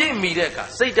တ်မပြည့်မီတဲ့အခါ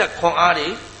စိတ်ဓာတ်ခွန်အားတွေ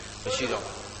မရှိတော့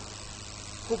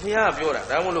ခုဘုရားပြောတာ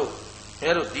ဒါမှမဟုတ်ဘု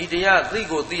ရားတို့ဒီတရားသိ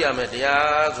ကိုသိရမယ်တ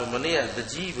ရားဆိုမနေ့ကတ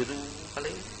ကြီးဘယ်သူဟ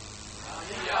လေ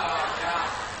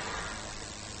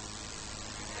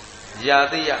ရာ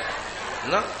သိရ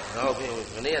နော်ဟုတ်ပြီ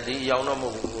မနေ့ကဒီအယောင်တော့မ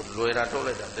ဟုတ်ဘူးလွယ်တာထုတ်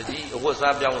လိုက်တာတကြီးအဝတ်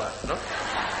စားပြောင်းလာနော်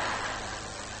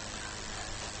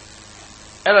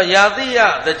အဲ့တော့ရာသိရ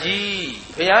တကြီး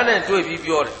ဘုရားနဲ့တွေ့ပြီး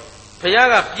ပြောတယ်ဘုရား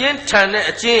ကပြင်းထန်တဲ့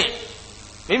အကျင့်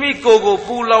မိမိကိုယ်ကို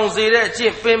ပူလောင်စေတဲ့အကျ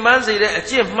င့်ပင်ပန်းစေတဲ့အ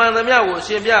ကျင့်မှန်သမျှကိုအ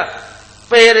ရှင်ပြ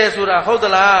ပယ်တယ်ဆိုတာဟုတ်သ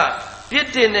လားပြစ်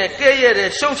တင်တယ်ကဲ့ရဲ့တယ်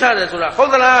ရှုံချတယ်ဆိုတာဟု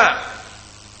တ်သလား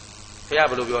ဘုရား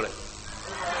ဘယ်လိုပြောလဲ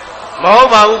မဟုတ်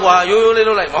ပါဘူးကွာရိုးရိုးလေး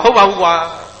လုပ်လိုက်မဟုတ်ပါဘူးကွာ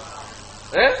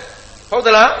ဟုတ်သ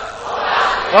လား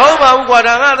မဟုတ်ပါဘူးကွာ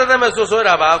ဒါငါသက်သက်မဲ့ဆွဆွဲ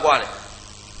တာပါကွာလေ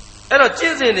အဲ့တော့ကျ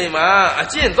င့်စဉ်တွေမှာအ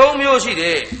ကျင့်3မျိုးရှိတ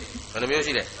ယ်ဘယ်နှမျိုး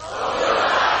ရှိလဲ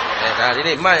ဒါဒီ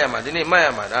နေ့မှတ်ရမှာ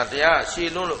ဒါတရားရှည်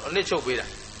လွန်းလို့အနစ်ချုပ်ပေးတာ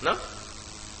နော်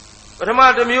ပထမ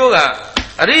တစ်မျိုးက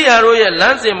အရိယာတို့ရဲ့လ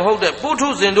မ်းစဉ်မဟုတ်တဲ့ပုထု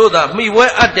ဇဉ်တို့သာမှီဝဲ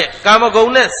အပ်တဲ့ကာမဂု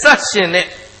ဏ်နဲ့စပ်ရှင်တဲ့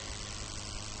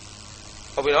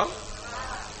ဟုတ်ပြီနော်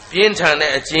ပြင်းထန်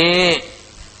တဲ့အကျင့်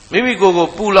မိမိကိုယ်ကို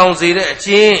ပူလောင်စေတဲ့အကျ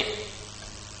င့်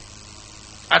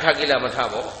အထာကိလမထ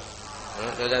ပေါ့ဒါ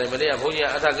ကြတယ်မနေ့ကဘုန်းကြီးက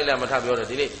အထာကိလမထပြောတယ်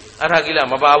ဒီနေ့အထာကိလ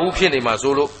မပါဘူးဖြစ်နေမှာ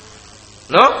ဆိုလို့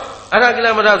နော်အထာကိလ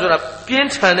မထဆိုတာပြင်း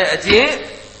ထန်တဲ့အကျင့်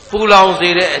ပူလောင်စေ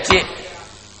တဲ့အကျင့်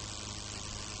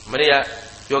Maria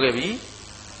Yogabi,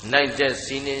 Night Jazz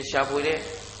Sinin Shapude,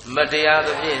 Matea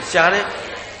the Pin, Shane,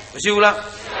 Shula,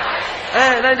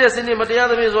 and Night Jazz Sinin Matea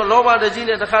the Pin, Lova the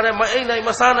Gina, the Kara, my Aina,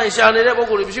 Masana, Shane,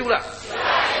 Shula.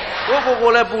 Go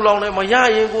Pulon, Maya,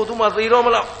 and go to Mati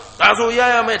Romala. That's all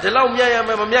Yaya met, the Lam Yaya,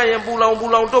 Mamma, and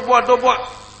Pulon, Topo.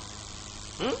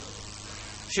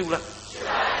 Shula.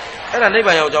 And a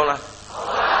neighbor Jona.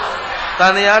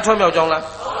 Tania Tomio Jona.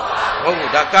 Oh,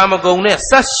 that Kamagone,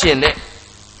 such in it.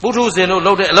 Butus in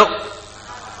loaded low.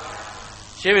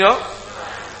 Shimio,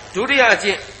 do the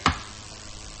Aji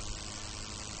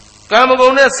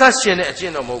Kamagone, such in it,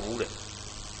 Gino Mogude.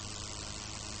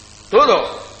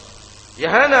 Todo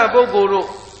Yahana Bogoro,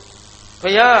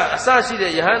 Paya, Sashi,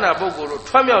 Yahana Bogoro,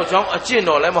 Tomio John, a gin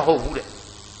or lemon whole wood.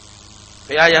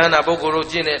 Paya Yahana Bogoro,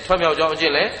 gin, Tomio John,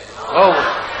 gin,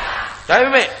 oh.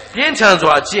 Diamond, Pienchans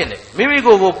are gin. Maybe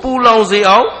go pull on the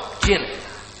out, gin.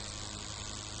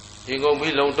 You go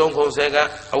me long, don't go sega,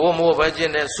 a woman of a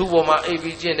gin, Suboma,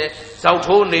 AB gin, South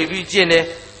Hole Navy gin.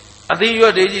 I think you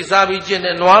are the Zabi gin,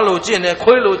 Noalo gin,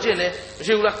 Coilo gin,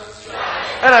 Shula.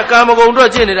 And I come go to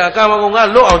gin, I come on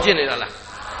low of gin.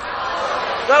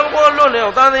 Come on,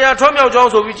 Lonel, Tania, Tomio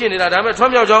Jones will be gin, I'm a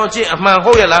Tomio Jones, a man,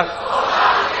 Hoyala.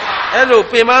 Hello,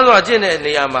 Pimano gin,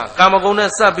 Niama, Kamagona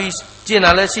Sabis.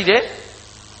 Gina, let's see it.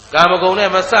 Gamagone,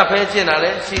 Masape, Gina,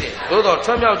 let's see it. Go to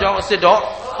Tomio John, sit dog.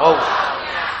 Oh,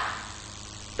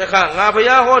 the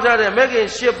Kangabaya Hoda, the Megan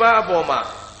Shiba Boma,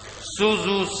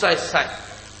 Suzu Sai,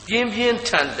 Gimbian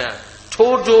Tanda,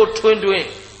 Tojo Twin.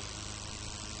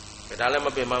 But Alama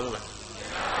Bemanga.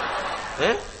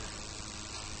 Eh?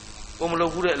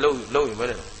 Low,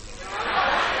 better.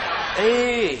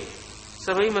 Eh,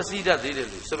 Sabine must see that, did it?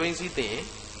 Sabine see thing.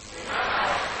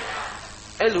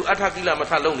 Elu atakila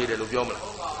matalong ni delu biomla.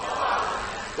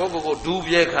 Go do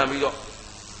be can be do.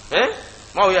 Eh?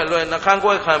 Mauya lo na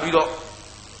kango can be do.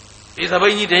 Is a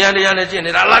way ni deyana jin.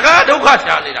 Laga do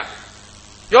kashanida.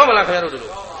 Yomala kayaro do.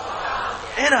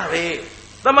 Era way.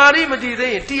 The Mari Madi,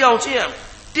 Tiao Chiam,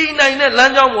 T9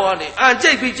 Lanjang Wani, and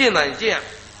JP Jin and Jim.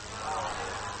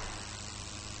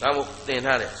 Now then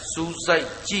had it. Susai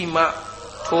Jima,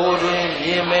 Toruin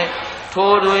Yeme.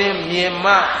 Toruim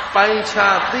Yema,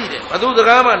 Pancha did it. I do the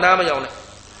Rama Namayon.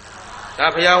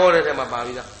 Napia ordered him a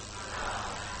Mavida.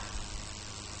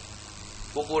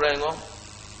 Bukurango,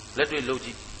 let me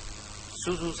logi.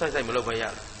 Suzu says I'm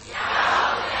Lovaya.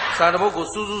 Sadabogo,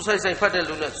 Suzu says I'm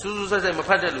Fatalu, Suzu says I'm a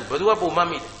Fatalu, but what for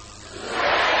Mammy?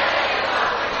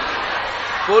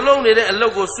 Colon did a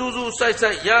logo, Suzu says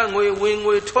young way, wing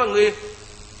way, tongue way,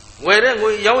 where then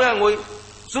we, young way.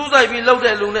 Suza be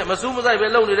loaded lunet, Masuma be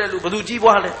loaded at Lubaduji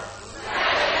Wale.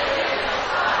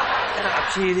 And a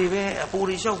chili, a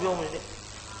booty shop,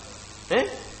 eh?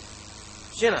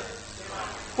 Shena.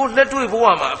 Put let to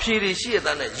Ibuama, a chili sheet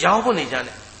than a Yavoni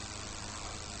Janet.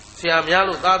 Siam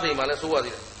Yalo Dati Malasua.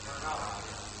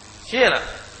 Shena.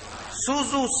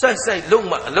 Suzu Sai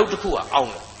Luma, Lotukua,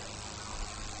 Aum.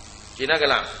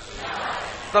 Jinagalam.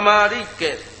 Tamari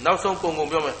get now some Congo,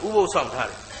 Ubo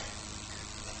sometime.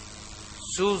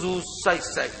 Suzu Sai,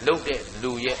 look at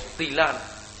Luye, Tilan.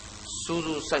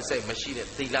 Suzu Sai, machine,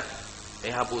 Tilan.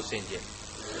 They have both sent yet.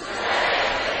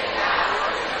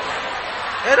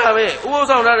 Anyway, who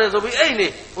sound that is to be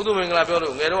any Udumingla,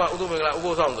 Udumingla,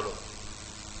 who sound the room.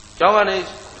 Jawani,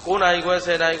 Kona,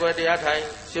 said I go the time,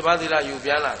 Shibadila,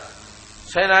 Ubiana.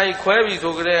 Said I query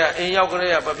to Grea, in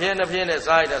Yaurea, Papiana, Piana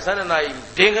side, a son and I,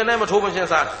 ding and I'm a Toban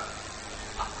side.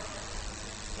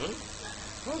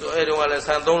 So everyone is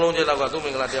saying, don't know what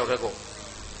doing like that.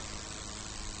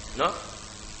 No?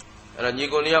 And you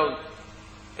go near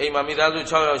a Mamida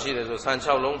Chow, she is a San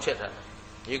Chow Long Cheddar.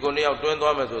 You go near 20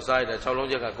 to side, a Chow Long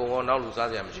Cheddar go on now to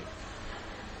Sadia machine.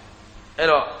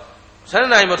 Hello,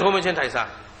 Sanai Motoman Taisa.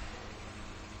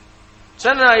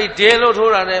 Sanai Delo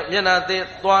Tora, Yana de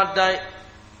Tuan Die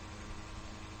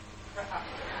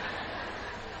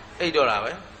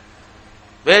 $8.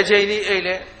 Veggie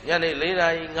ele, Yanni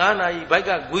Lena, Nana,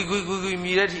 Baga, Gui,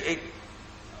 Mirati,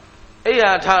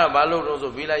 Aya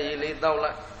Tarabalo, Villa, laid down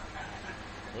like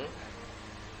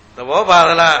the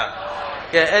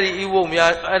Wobala, get Eddie Ubo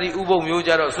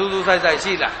Muja, Suzu Sai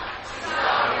Sila,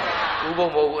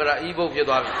 Ubo, Ibo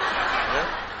Piedon.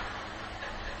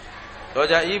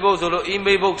 Roger Ibo Zulu,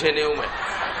 Imbo Tenume.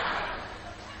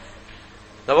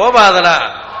 The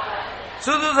Wobala.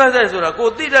 Suzu says, go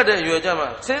did that your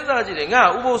Jama. Since I did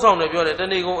Ubo sound of your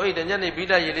Denigo 8 and Jenny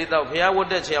Bida Yelita, Pia would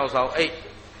that channel sound 8.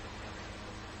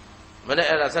 When I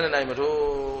had a Sunday night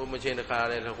to machine the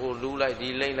car and the whole Lula,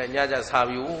 the lane and Yajas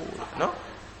have you, no?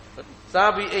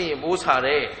 Sabi A.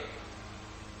 Bosare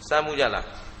Samujala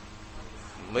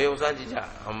Mayo Sanjija,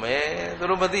 a man, the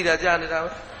Romadida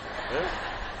Janita.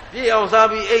 ပြည့်အောင်စား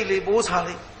ပြီးအိတ်လေးပိုးစား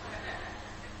လေး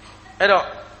အဲ့တော့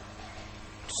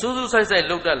စူးစူးဆိုင်ဆိုင်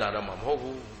လှုပ်တတ်လာတော့မှမဟုတ်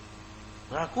ဘူး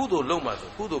ငါကုသိုလ်လုပ်မှ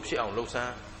ဆိုကုသိုလ်ဖြစ်အောင်လှုပ်စ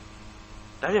မ်း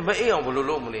ဒါပေမဲ့မအိတ်အောင်ဘယ်လို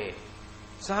လုပ်မလဲ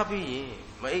စားပြီးရင်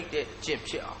မအိတ်တဲ့အကျင့်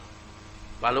ဖြစ်အောင်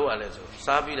မလုပ်ရလဲဆို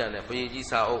စားပြီးတာနဲ့ဘယင်ကြီး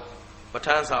စာအုပ်ပဋ္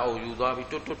ဌာန်းစာအုပ်ယူသွားပြီး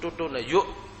တွတ်နဲ့ရွတ်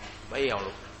မအိတ်အောင်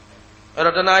လုပ်အဲ့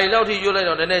တော့တဏှာကြီးလောက်ထိရွတ်လိုက်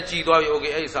တော့နည်းနည်းကြည်သွားပြီโอเค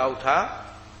အဲ့စာအုပ်ထား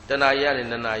တဏှာကြီးရတယ်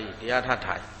နဏှာကြီးတရားထား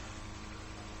ထိုင်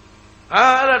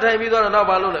အဲ့ဒါထိုင်ပြီးတော့နောက်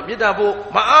ဘာလုပ်လဲမေတ္တာဖို့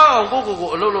မအောင်ကို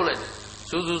အလုပ်လုပ်လိုက်တယ်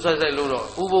စူးစူးဆိုင်ဆိုင်လို့တော့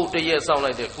ဥပုပ်တရက်စောင့်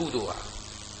လိုက်တဲ့ကုသိုလ်ဟာ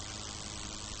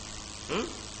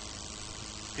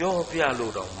ပြောပြ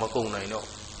လို့တော့မကုံနိုင်တော့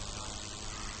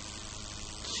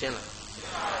ရှင်းလား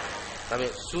ဒါပေ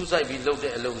မဲ့စူးစိုက်ပြီးလုပ်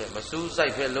တဲ့အလုပ်နဲ့မစူးစို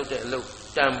က်ဖဲလုပ်တဲ့အလုပ်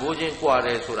တန်ဖိုးချင်းကွာတ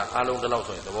ယ်ဆိုတာအားလုံးတစ်လောက်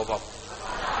ဆိုရင်သဘောပေါက်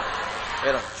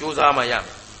အဲ့တော့ကြိုးစားမှရ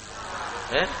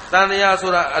မယ်တန်တရား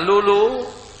ဆိုတာအလိုလို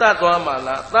တတ်သွားမှ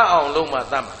လားတတ်အောင်လုပ်မှ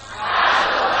တတ်မှာ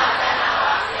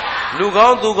လူကော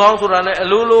င်းသူကောင်းဆိုတာနဲ့အ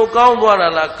လိုလိုကောင်းသွားတာ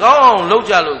လားကောင်းအောင်လုပ်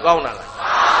ကြလို့ကောင်းတာလား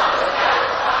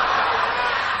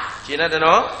ရှင်းတယ်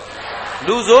နော်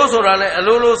လူဆိုးဆိုတာလည်းအ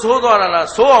လိုလိုဆိုးသွားတာလား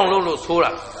ဆိုးအောင်လုပ်လို့ဆိုး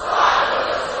တာ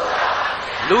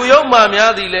လူယုံမှ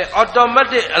များသည်လေအော်တိုမက်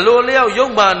တစ်အလိုလျောက်ယုံ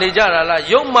မှနေကြတာလား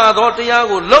ယုံမှသောတရား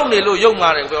ကိုလုံနေလို့ယုံမှ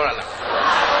တယ်ပြောတာလား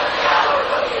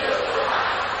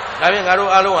ဒါဖြင့်ငါတို့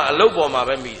အားလုံးကအလုတ်ပေါ်မှာ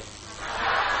ပဲမိတယ်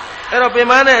အဲ့တော့ပင်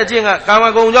ပန်းတဲ့အကျင့်ကကာမ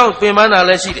ဂုဏ်ကြောင့်ပင်ပန်းတာ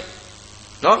လည်းရှိတယ်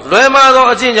နော်လွယ်မှားသော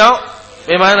အကျင့်ကြောင့်ပ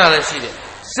င်ပန်းတာလည်းရှိတယ်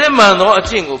စစ်မှန်သောအ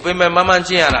ကျင့်ကိုပင်ပန်းမှန်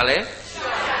ကျင့်ရတာလည်း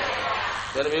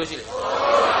ဘယ်လိုမျိုးရှိလဲ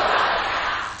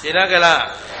ရှင်းကြလား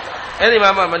အဲ့ဒီမှာ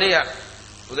မှမနေ့က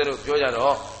ဦးဇင်းတို့ပြောကြ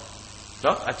တော့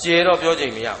နော်အကျေတော့ပြောချိ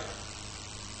န်မရဘူး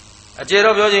အကျေ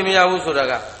တော့ပြောချိန်မရဘူးဆိုတာ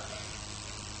က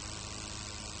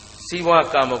စီးပွား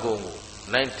ကာမဂုဏ်ကို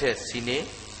နိုင်ထက်စီးနေ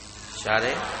ရှာတ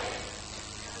ယ်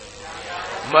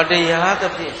မတရားသ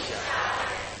ဖြင့်ရှာ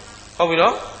ဟုတ်ပြီ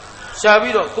နော်ရှာ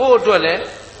ပြီးတော့ကိုယ့်အတွက်လည်း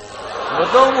မ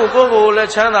သုံးဘူးကိုယ့်ကိုယ်လ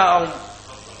ည်းချမ်းသာအောင်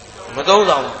မသုံး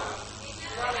ဆောင်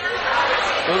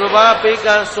သူတစ်ပါးပေးက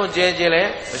မ်းစွန့်ကြဲခြင်းလ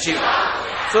ည်းမရှိဘူး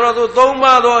ဆိုတော့သူသုံး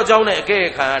ပါးသောအကြောင်းနဲ့အကဲ့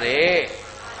ခံရတယ်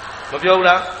မပြောဘူး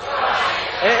လား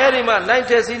အဲ့ဒီမှာနိုင်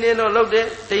တဲ့စီးနေတော့လှုပ်တယ်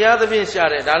တရားသဖြင့်ရှာ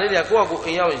တယ်ဒါလေးတွေကကိုယ့်အကူ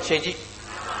အိမ်ရောက်ရင်ချိန်ကြည့်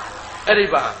အဲ့ဒီ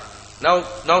ပါ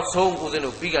နောက်ဆုံးဦးဇင်း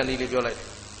တို့ပြီးကန်ဒီလေးပြောလိုက်တယ်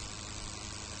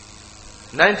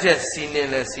နိုင်တဲ့စီးနေ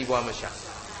လဲစီးပွားမရှာ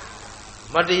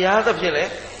မတရားသဖြင့်လဲ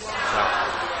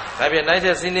ဒါဖြင့်နိုင်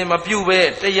တဲ့စီးနေမပြုတ်ပဲ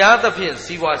တရားသဖြင့်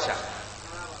စီးပွားရှာ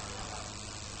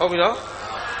ဟုတ်ပြီနော်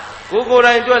ကိုယ်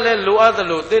တိုင်အတွက်လဲလိုအပ်သ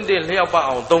လိုတင့်လျောက်ပ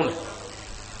အောင်သုံးတယ်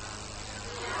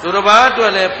သူတစ်ပါးအတွ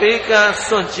က်လည်းပေးကမ်း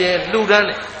စွန့်ကြဲလှူဒန်း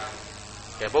တယ်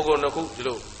ကဲပုဂ္ဂိုလ်နှစ်ခုဒီ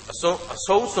လိုအ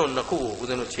ဆုံးစွန်နှစ်ခုကိုဦး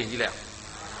ဇင်းတို့ချိန်ကြည့်လိုက်အောင်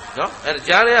နော်အဲ့ဒါ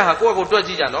ကြားတဲ့ဟာကိုယ့်အကိုတွက်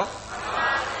ကြည့်ကြနော်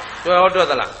တွက်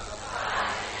သလား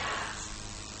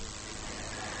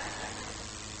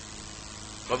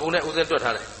မပူနဲ့ဦးဇင်းတွက်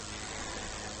ထားတယ်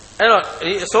အဲ့တော့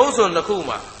ဒီအဆုံးစွန်နှစ်ခု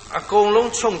မှာအကုန်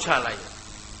လုံးခြုံချလိုက်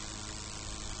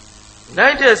နို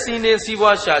င်တဲ့စီးနေစီး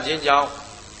ပွားရှာခြင်းကြောင့်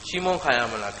ရှင်းမခံရ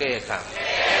မလားကဲ့ရဲ့ခံ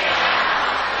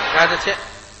ဒါတစ်ချက်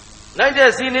နိုင်တဲ့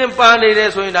စီးနေပါနေတယ်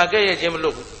ဆိုရင်ဒါကဲ့ရဲ့ခြင်းမလု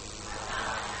ပ်ဘူး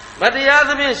မတရားသ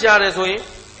ဖြင့်ရှာတယ်ဆိုရင်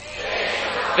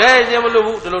ကဲ့ရဲ့ခြင်းမလုပ်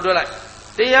ဘူးဒီလိုတွက်လိုက်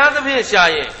တရားသဖြင့်ရှာ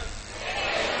ရင်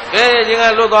ကဲ့ရဲ့ခြင်းက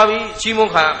လွတ်သွားပြီရှင်းမ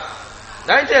ခံ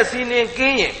နိုင်တဲ့စီးနေက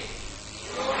င်းရင်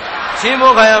ရှင်းမ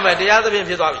ခံရမယ်တရားသဖြင့်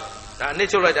ဖြစ်သွားပြီဒါအနစ်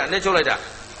ချုပ်လိုက်တာအဲ့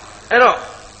တော့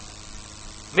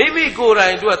မိမိကိုယ်တို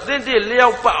င်အတွက်တင့်လျော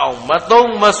က်ပတ်အောင်မ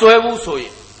သုံးမဆွဲဘူးဆိုရ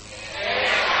င်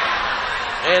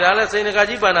ဒါလည်းစိန်တကာ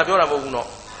ကြီးပန္နာပြောတာမဟုတ်ဘူးနော်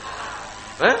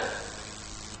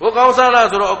ဝတ်ကောင်းစားလား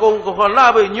ဆိုတော့အကုန်ခေါ်လှ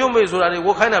ပိညွတ်မိဆိုတာတွေဝ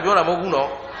တ်ခိုင်းတာပြောတာမဟုတ်ဘူးနော်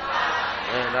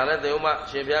ဒါလည်းသေဥမ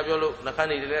ရှင်ဘုရားပြောလို့နှခမ်း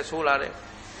နေတယ်လည်းဆိုးလာတယ်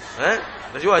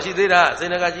တချို့ကရှိသေးတာစိ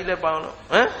န်တကာကြီးလည်းပန်းလို့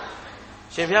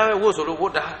ရှင်ဘုရားပဲဝတ်ဆိုလို့ဝ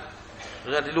တ်တာ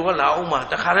ဒီလိုကလာအောင်မှာ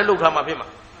တခါတည်းလှုပ်ထားမှဖြစ်မှာ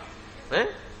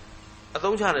အ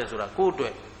သုံးချတယ်ဆိုတာကိုယ့်အတွ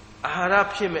က်အာဟာရ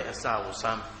ဖြစ်မဲ့အစာကိုစ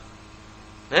မ်း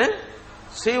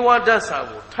ဆေးဝါးဓာတ်စာ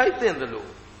ကိုထိုက်တဲ့လို့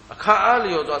အခါအား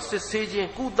လျော်စွာစစ်ဆေးခြင်း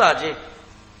ကုသခြင်း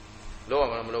လုပ်ရ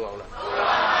မှာမလုပ်ပါဘူးလား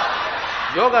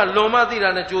ယောဂလွန်မသိတာ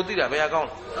နဲ့ကြိုသိတာဘယ်ဟာကောင်း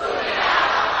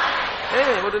လဲ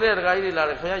ဟိုတနေ့တခါကြီးတွေလာ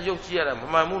တယ်ခင်ဗျာရုပ်ကြည့်ရတာမ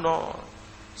မှန်ဘူးနော်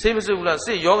ဆေးမစစ်ဘူးလားစ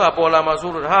စ်ယောဂပေါ်လာမှာဆို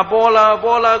လို့ဟာပေါ်လာ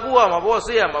ကုရမှာပေါ့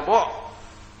ဆေးရမှာပေါ့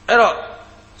အဲ့တော့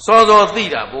စောသိ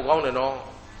တာပိုကောင်းတယ်နော်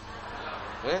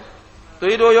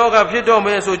သွေးတိုးယောဂဖြစ်တော့မ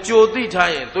ယ်ဆိုကြိုသိထား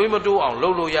ရင်သွေးမတိုးအောင်လု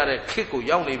ပ်လို့ရတဲ့ခေတ်ကို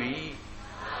ရောက်နေပြီ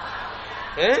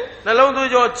နှလုံးသွေး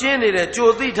ကြောကျင်းနေတဲ့ကြို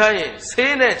သိထားရင်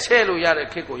ဆေးနဲ့ချဲ့လို့ရတဲ့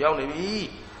ခေတ်ကိုရောက်နေပြီ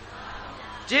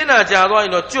ကျင်းတာကြာသွားရ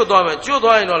င်တော့ကျွတ်သွားမယ်ကျွတ်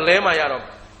သွားရင်တော့လဲမှရတော့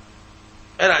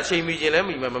အဲ့ဒါအချိန်မီခြင်းလည်း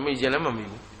မီမယ်မမီခြင်းလည်းမမီ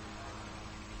ဘူး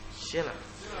ရှင်းလား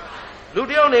လူ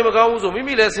တယောက်နေမကောင်းဘူးဆိုမိ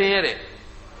မိလည်းဆင်းရဲတယ်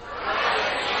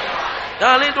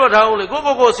ဒါလေးတွက်ထားအောင်လေ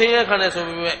ကိုဆင်းရဲခံတယ်ဆို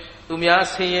ပေမဲ့သူများ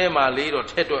ဆင်းရဲမှလေးတော့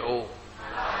ထက်တွက်အောင်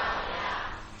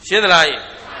ရှင်းသလား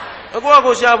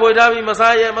ကိုရှာဖွေထားပြီးမ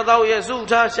စားရဲမတော့ရဲစု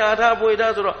ထားရှာထားဖွေ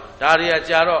ထားဆိုတော့ဒါတွေက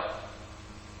ကြာတော့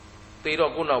သေ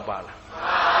တော့ကိုနောက်ပါလား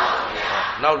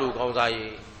နောက်လူကောင်းစား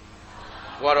ရေး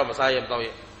ကိုကတော့မစားရဲမတော့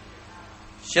ရဲ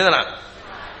ရှင်းသလား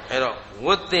အဲ့တော့ဝ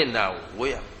တ်တင်တာ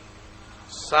ဝေးရ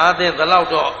စားတဲ့သလောက်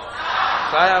တော့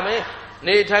စားရမယ်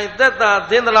နေထိုင်သက်သာ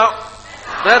သင်းသလောက်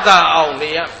သက်သာအောင်နေ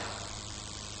ရ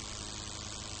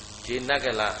ဒီနက်က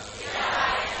လား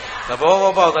သဘော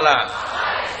ပေါက်သလား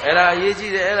အဲ့ဒါအရေး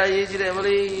ကြီးတယ်မ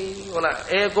လေးဟုတ်လား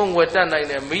အဲကုန်းဝယ်တတ်နိုင်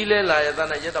တယ်မီးလဲလာရတဲ့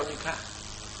နဲ့ရက်တော့ကြီးခါ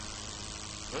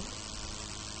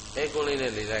အဲကုန်းလေး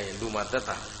နဲ့နေလိုက်ရင်လူမှာသက်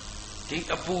သာဒီ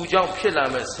အပူကြောင့်ဖြစ်လာ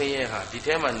မဲ့ဆင်းရဲဟာဒီ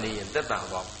ထဲမှာနေရင်သက်သာ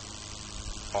ပေါ့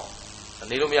ဟော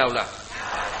နေလို့မရဘူးလား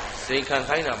စိန်ခံ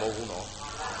ခိုင်းတာမဟုတ်ဘူးနော်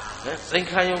စိန်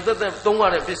ခံယုံသက်သုံးရ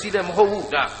တဲ့ပစ္စည်းလည်းမဟုတ်ဘူး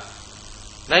ဒါ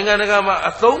နိုင်ငံတကာမှာ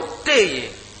အသုံးတဲ့ရင်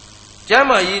ကျမ်း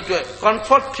မာရေးအတွက်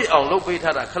comfort ဖြစ်အောင်လုပ်ပေး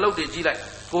ထားတာခလုတ်တွေကြီးလိုက်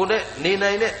ကိုနဲ့နေ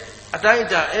နိုင်တဲ့အတိုင်းအ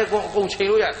တာအဲကွန်အကုန်ချိန်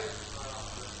လို့ရတယ်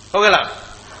ဟုတ်ကဲ့လား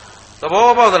သဘော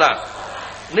ပေါက်သလား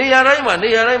နေရာတိုင်းမှာ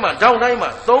တောင်းတိုင်းမှာ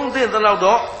သုံးသင့်သလောက်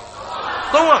တော့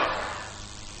သုံးရ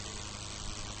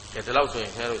ကဲဒီလောက်ဆိုရ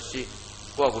င်ခင်ဗျားတို့ရှိ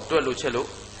ကိုယ့်ကိုတွက်လို့ချက်လို့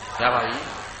ရပါပြီ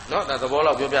နော်ဒါသဘော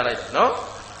လောက်ပြောပြလိုက်တယ်နော်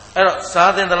အဲ့တော့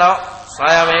စားသင့်သလောက်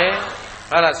စားရမယ်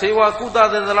ဟာလားဆေးဝါးကုသ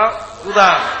သင့်သလောက်ကုသ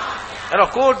အဲ့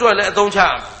တော့ကိုယ့်အတွက်လည်းအသုံးချ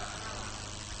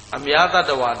အများတ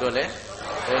attva အတွက်လည်း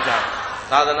အသုံးချ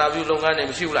သာသနာပြုလုပ်ငန်းတွေ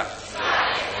မရှိဘူးလား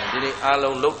ဒီနေ့အား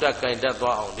လုံးလုတ်တတ်ကြင်တတ်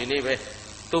သွားအောင်ဒီနေ့ပဲ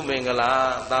သူ့မင်္ဂလာ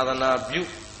သာသနာပြု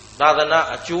သာသနာ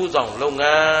အကျိုးဆောင်လုပ်င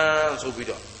န်းဆိုပြီး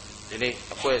တော့ဒီနေ့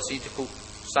အဖွဲ့အစည်းတစ်ခု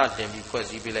စတင်ပြီးဖွဲ့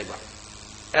စည်းပေးလိုက်ပါ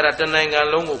အဲ့ဒါတနိုင်ငံ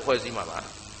လုံးကိုဖွဲ့စည်းမှာပါ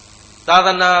သာသ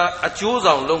နာအကျိုး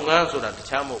ဆောင်လုပ်ငန်းဆိုတာတ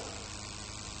ခြားမဟုတ်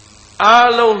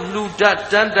အားလုံးလှူတတ်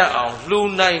တန်းတတ်အောင်လှူ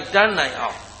နိုင်တန်းနိုင်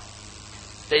အောင်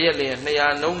တရက်လျင်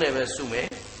200နှုန်းနဲ့ပဲစုမယ်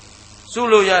စု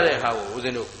လို့ရတဲ့ဟာကိုဦးဇ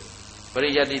င်းတို့ပရိ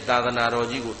ယတ္တိသာသနာတော်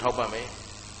ကြီးကိုထောက်ပံ့မယ်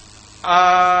အာ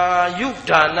ယု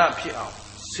ဒါနဖြစ်အောင်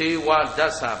စေဝါဒ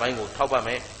တ်စာပိုင်းကိုထောက်ပံ့မ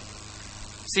ယ်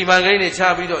စီမံကိန်းတွေချ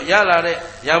ပြီးတော့ရလာတဲ့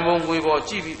ရန်ပုံငွေပေါ်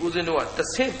ကြည့်ပြီးဦးဇင်းတို့ကတစ်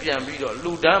ဆင့်ပြန်ပြီးတော့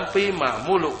လူဒန်းပေးမှ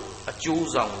မို့လို့အကျိုး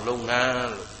ဆောင်လုပ်ငန်း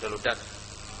လို့ဒီလိုတတ်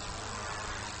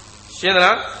ရှင်းသ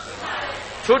လား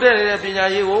ချိုးတဲ့နေတဲ့ပညာ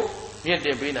ရေးကိုမြင့်တ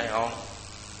င်ပေးနိုင်အောင်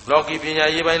လောကီပညာ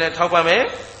ရေးပိုင်းနဲ့ထောက်ပံ့မယ်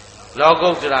လောကု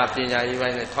တ္တရာပညာရေးပို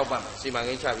င်းနဲ့ထောက်ပံ့မယ်စီမံ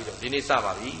ကိန်းချပြီးတော့ဒီနေ့စ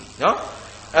ပါပြီနော်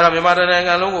အဲ့တော့မြန်မာနိုင်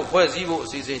ငံလုံးကိုဖွဲ့စည်းဖို့အ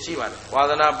စီအစဉ်ရှိပါတယ်ဝါ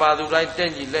သနာပါသူတိုင်းတ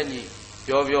က်ညီလက်ညီ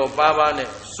ပျော်ပျော်ပါးပါးနဲ့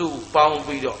စုပေါင်း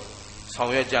ပြီးတော့ဆော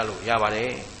င်ရွက်ကြလို့ရပါတ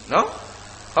ယ်နော်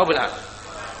ဟုတ်ပြီလား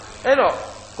အဲ့တော့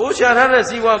ကိုရှာထားတဲ့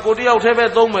စီဝါကိုတယောက်တည်းပဲ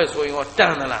သုံးမယ်ဆိုရင်ရောတ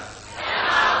န်သလား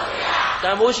တ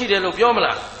န်ဖို့ရှိတယ်လို့ပြောမ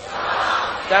လား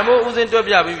တန်ဖို့ဥစဉ်တွက်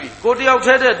ပြပြီးပြီကိုတယောက်တ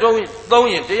ည်းတဲ့သုံး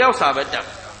ရင်တယောက်စာပဲတန်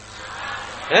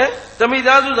ဟမ်တမိ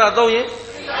သားစုစာသုံးရင်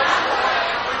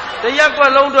တရက်ကွ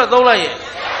က်လုံးအတွက်သုံးလိုက်ရင်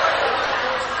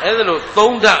အဲ့ဒါလို့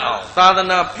သုံးတတ်အောင်သာသ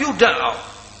နာပြုတတ်အောင်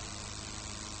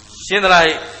ရှင်းသလား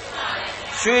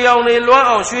ရွှေရောင်တွေလွှမ်း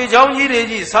အောင်ရွှေချောင်းကြီးတွေ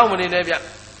ကြီးစောင့်မနေနဲ့ဗျဟ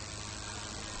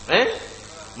မ်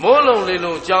မိုးလုံးလေး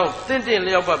လုံးချောင်းတင့်တင့်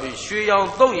လျောက်ပတ်ပြီးရွှေရောင်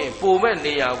တုတ်ရင်ပိုမဲ့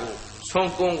နေရာကိုဆွ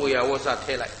န်းကုန်းကိုရဝတ်စား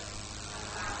ထဲလိုက်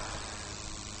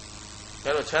ဒါ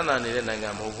တော့ချမ်းသာနေတဲ့နိုင်ငံ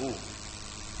မဟုတ်ဘူး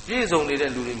ပြည့်စုံနေ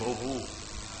တဲ့လူတွေမဟုတ်ဘူး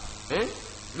ဟင်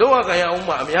လောကကံအောင်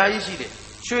မှအများကြီးရှိတယ်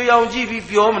ရွှေရောင်ကြည့်ပြီး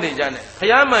ပြောမနေကြနဲ့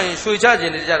ဖျားမှန်ရင်ရွှေချခြ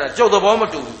င်းနေကြတာကြောက်သဘောမ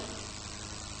တူဘူး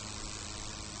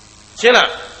ရှင်းလား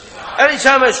အဲ့ဒီချ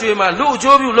မ်းမဲ့ရွှေမှာလူအ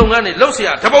ကျိုးပြုလုပ်ငန်းတွေလုပ်เสีย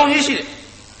တပုံကြီးရှိတယ်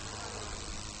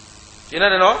ရှင်းတ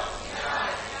ယ်နော်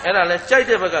အဲ့ဒါလဲကြိုက်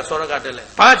တဲ့ဘက်ကစောရကတက်လဲ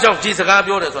ဘာကြောင့်ဒီစကား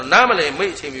ပြောတယ်ဆိုတော့နားမလဲမိ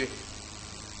တ်အချိန်ပြီး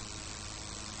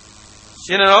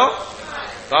ရှင်းတယ်နော်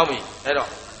ကောင်းပြီအဲ့တော့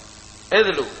အဲ့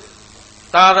ဒါလို့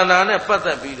သာသနာနဲ့ပတ်သ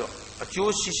က်ပြီးတော့အ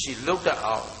ကျိုးရှိရှိလုပ်တတ်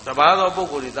အောင်တပါးသောပုဂ္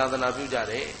ဂိုလ်တွေသာသနာပြုကြ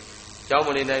တယ်ကျောင်းမ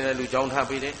နေနိုင်တဲ့လူကျောင်းထား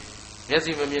ပေးတယ်မျက်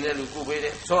စိမမြင်တဲ့လူကုပေးတ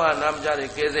ယ်ဆွမ်းအားနာမကြတယ်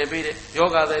ကယ်ဆယ်ပေးတယ်ယော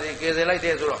ဂသည်တွေကယ်ဆယ်လိုက်တ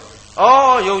ယ်ဆိုတော့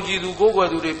ယုံကြည်သူကိုးကွယ်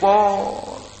သူတွေပေါ့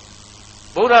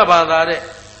ဗုဒ္ဓဘာသာတဲ့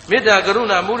မေတ္တာကရု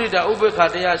ဏာမုဒိတာဥပေက္ခ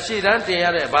တရားရှေ့တန်းတင်ရ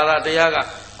တဲ့ဘာသာတရားက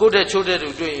ကိုယ့်တဲ့ချိုးတဲ့သူ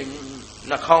တွေ့ရင်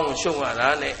နှာခေါင်းရှုံရတာ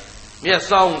နဲ့မျက်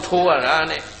စောင်းထိုးရတာ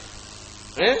နဲ့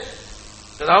ဟင်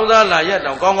တောင်းသားလာရက်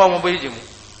တောင်ကောင်းကောင်းမပေးချင်ဘူး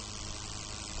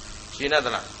ရှင်းတတ်သ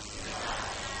လား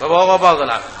သဘောကောပေါက်သ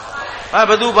လား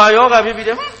ဘသူဘာယောဂဖြစ်ပြီး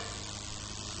တယ်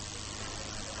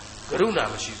ကရုဏာ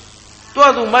မရှိဘူး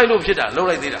တွားသူမိုက်လို့ဖြစ်တာလှုပ်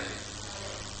လိုက်သေးတာ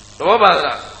သဘောပါသ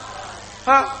လား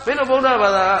ဟာဘယ်လိုဗုဒ္ဓဘာ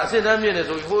သာအစစ်တမ်းမြင့်နေ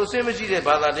ဆိုပြီးဟိုအစစ်မရှိတဲ့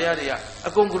ဘာသာတရားတွေကအ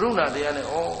ကုန်ကရုဏာတရားနဲ့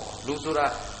လူဆိုတာ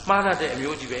မှားတတ်တဲ့အ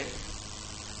မျိုးကြီးပဲ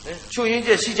ချွတ်ရင်းချ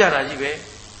က်ရှိကြတာကြီးပဲ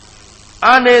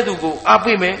အားနေသူကိုအား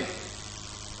ပေးမယ်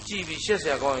ကြည်ပြီးရှက်ဆ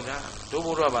ရာကောင်းရင်ဒါဒု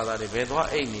ဗုဒ္ဓဘာသာတွေဘယ်သွား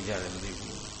အိတ်နေကြတယ်မသိ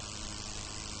ဘူး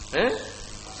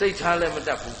စိတ်ထားလည်းမတ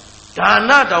တ်ဘူးဒါ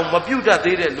နတောင်မပြုတ်တတ်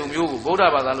သေးတဲ့လူမျိုးကိုဗုဒ္ဓ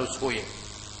ဘာသာလို့ဆိုရင်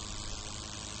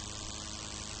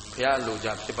ဘုရားလိုချ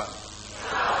ဖြစ်ပါ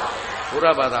ဘု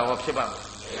ရားဘာသာဟောဖြစ်ပါ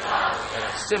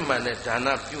စစ်မှန်တဲ့ဒါန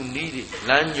ပြုနည်းတွေ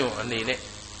လမ်းညွန်အနေနဲ့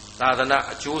သာသနာ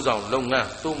အကျိုးဆောင်လုပ်ငန်း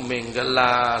သူမင်္ဂလာ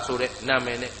ဆိုတဲ့နာမ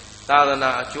ည်နဲ့သာသနာ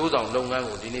အကျိုးဆောင်လုပ်ငန်း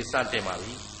ကိုဒီနေ့စတင်ပါ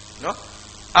ပြီနော်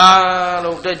အား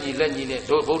လုံးတက်ညီလက်ညီနဲ့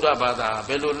တို့ဗုဒ္ဓဘာသာဘ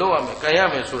ယ်လိုလုပ်ရမလဲကြံရ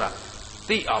မယ်ဆိုတာ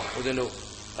သိအောင်ဦးဇင်းတို့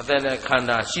အသက်နဲ့ခန္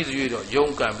ဓာရှိသေးတော့ယုံ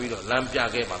ကံပြီးတော့လမ်းပြ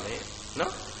ခဲ့ပါမယ်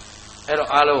နော်အဲ့တော့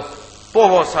အားလုံးပေါ့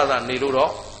ပေါ့ဆဆနေလို့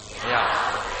တော့မရ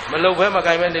မလုံဘဲမ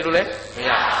ကြိုင်ပဲနေလို့လည်းမ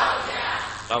ရ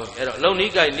ဟုတ်အဲ့တော့လုံ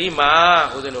နီးကြိုင်နီးမှာ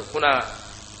ဦးဇင်းတို့ခုန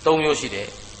3မျိုးရှိတယ်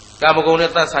ကာမဂုဏ်နဲ့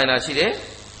သတ်ဆိုင်တာရှိတယ်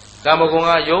ကာမဂုဏ်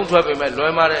ကယုံထွက်ပေမဲ့လွဲ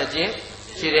မှားတဲ့အကျင့်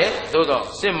ရှိတယ်သို့တော့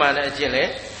စစ်မှန်တဲ့အကျင့်လည်း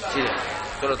ရှိတယ်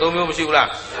ဆိုတော့3မျိုးမရှိဘူးလား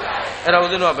အဲ့တော့ဦး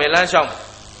ဇင်းတို့ကဘယ်လမ်းလျှောက်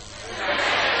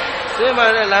စစ်မှ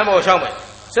န်တဲ့လမ်းပေါ်လျှောက်မယ်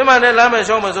စစ်မှန်တဲ့လမ်းပေါ်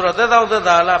လျှောက်မယ်ဆိုတော့သက်သောသက်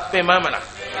သာလားပင်ပန်းမလား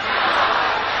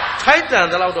ထိုက်တန်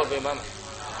တဲ့လောက်တော့ပင်ပန်းမှာ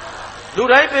လူ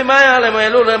တိုင်းပင်ပန်းရလည်းမယ်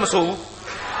လို့လည်းမဆိုဘူး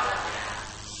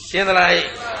ရှင်းသလား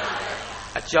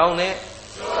အကြောင်းနဲ့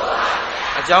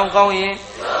အကြောင်းကောင်းရင်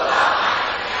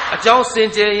အကြောင်းစင်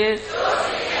ကြယ်ရင်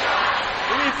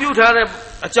ဒီပြုထားတဲ့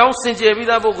အကြောင်းစင်ကြယ်ပြီး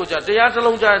သားပုဂ္ဂိုလ်ကြတရားတစ်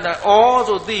လုံးကြားတာဩ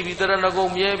ဆိုသိပြီးတရဏဂုံ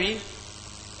မြဲပြီး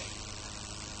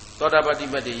သောတာပတိ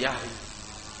မတ်တွေရပြီ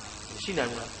ရှိနိုင်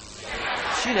မလား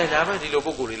ရှိနိုင်တာပဲဒီလို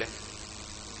ပုဂ္ဂိုလ်တွေလဲ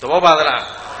သဘောပါသလား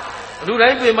လူတို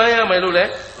င်းပင်ပန်းရမယ်လို့လဲ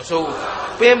မဆိုဘူး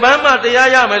ပင်ပန်းမှတရား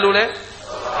ရမယ်လို့လဲ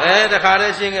တခါတ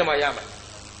ည်းရှင်းခဲ့မှရမယ်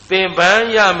ပင်ပန်း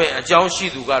ရမယ်အကြောင်းရှိ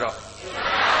သူကတော့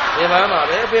ပင်ပန်းမှာ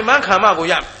ပဲပင်ပန်းခံမှကို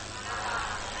ရမယ်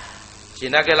ရှ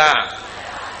င်းတတ်ကြလား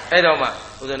အဲ့တော့မှ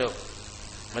ဦးဇင်းတို့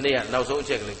မနေ့ကနောက်ဆုံးအ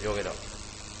ချက်ကလေးပြောခဲ့တော့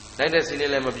နိုင်တဲ့စီနေ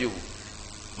လည်းမပြုဘူး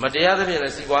မတရားသဖြင့်လ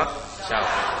ည်းစီးပွားရှာ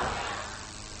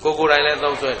ကိုယ်တိုင်လည်း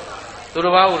သုံးဆွဲသူတ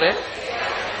စ်ပါးကိုလည်း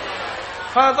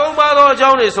3ပါးသောအကြော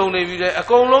င်းတွေစုံနေပြီလေအ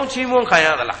ကုန်လုံးချီးမွမ်းခံရ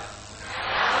သလား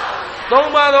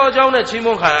3ပါးသောအကြောင်းနဲ့ချီး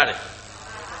မွမ်းခံရတယ်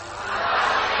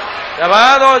တ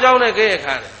ပါးသောအကြောင်းနဲ့ကဲ့ရဲ့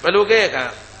ခံတယ်ဘယ်လိုကဲ့ရဲ့ခံ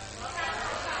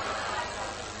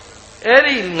အဲ့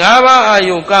ဒီ5ပါးအာ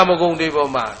ယုံကာမဂုဏ်တွေ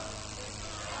ပေါ်မှာ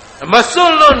မစွ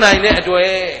န့်လွတ်နိုင်တဲ့အ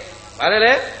တွေ့ဗါတယ်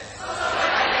လေ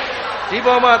ဒီ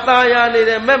ပေါ်မှာตาရနေ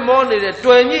တယ်မက်မောနေတယ်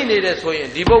တွေ့ညိနေတယ်ဆိုရင်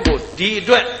ဒီပုဂ္ဂိုလ်ဒီအ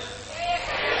တွက်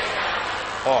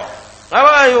ဟောငါး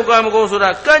ပါးအာယုံကာမဂုဏ်ဆိုတာ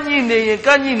ကန့်ညိနေရင်က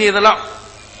န့်ညိနေသလောက်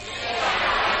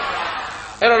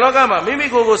အဲ့တော့လောကမှာမိမိ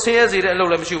ကိုယ်ကိုဆင်းရဲစေတဲ့အလုပ်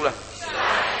လည်းမရှိဘူးလား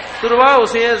သူတစ်ပါးကို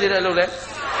ဆင်းရဲစေတဲ့အလုပ်လည်း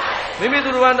မိမိသူ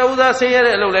တစ်ပါးတဦးသားဆင်းရဲ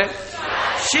တဲ့အလုပ်လည်း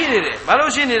ရှိနေတယ်ဘာ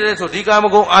လို့ရှိနေတယ်ဆိုဒီကာမ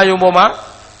ဂုဏ်အာယုံပေါ်မှာ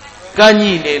ကန့်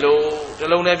ညိနေလို့ဒီ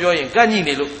လုံးနဲ့ပြောရင်ကန့်ညိ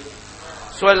နေလို့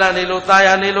ဆွဲလန်းနေလို့ตาရ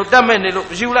နေလို့တတ်မဲ့နေလို့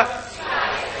မရှိဘူးလား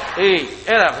အေး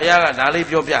အဲ့ဒါဘုရားကဒါလေး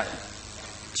ပြောပြ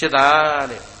ချစ်တာ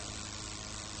တဲ့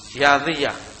ရာသိရ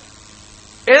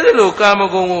အဲ့ဒီလိုကာမ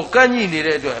ဂုဏ်ကိုကန့်ညိနေ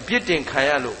တဲ့အတွက်အပြစ်တင်ခံ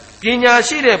ရလို့ပညာ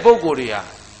ရှိတဲ့ပုဂ္ဂိုလ်တွေဟာ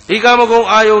ဒီကာမဂုဏ်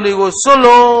အာယုန်တွေကိုစွန့်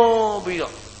လို့ပြီး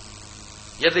တော့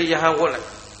ယတိယဟန်ဝတ်လိုက်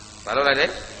ဘာလို့လိုက်လဲ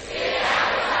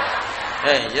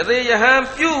ယတိယဟန်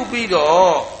ပြုတ်ပြီး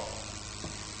တော့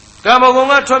ကာမဂုဏ်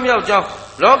ကထွက်မြောက်ကြောင်း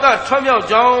လောကထွက်မြောက်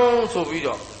ကြောင်းဆိုပြီး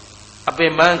တော့အပ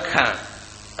င်ပန်းခံ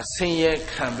အဆင်းရဲ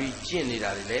ခံပြီးကျင့်နေတာ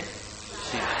တွေလည်း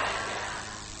ရှိတယ်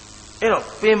အဲ့တော့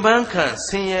ပင်ပန်းခံဆ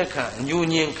င်းရဲခံညှို့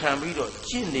ညင်ခံပြီးတော့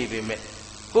ကျင့်နေပေမဲ့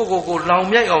ကိုလောင်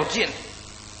မြိုက်အောင်ကျင့်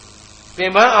ပ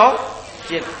င်ပန်းအောင်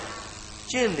ကျ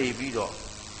င့်နေပြီးတော့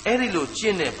အဲ့ဒီလိုကျ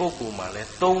င့်တဲ့ပုဂ္ဂိုလ်မှာလဲ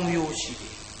3မျိုးရှိတ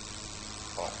ယ်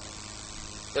ဟော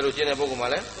အဲ့လိုကျင့်တဲ့ပုဂ္ဂိုလ်မှာ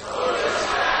လဲ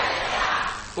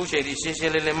ခုချိန်ဒီရှင်းရှ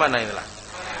င်းလင်းလင်းမှတ်နိုင်သလား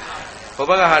ဘု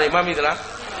ဘကဟာတွေမှတ်မိသလား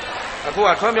အခုက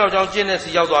ထွန်းမြောက်ကြောင်းကျင့်တဲ့စီ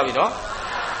ရောက်သွားပြီနော်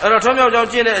အဲ့တော့ထွန်းမြောက်ကြောင်း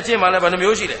ကျင့်တဲ့အကျင့်မှာလဲဘယ်နှ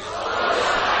မျိုးရှိလဲ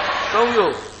3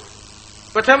မျိုး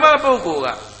ပထမပုဂ္ဂို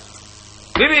လ်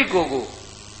ကမိမိကိုယ်ကို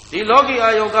ဒီလောကီအာ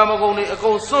ယုံကာမဂုဏ်တွေအကု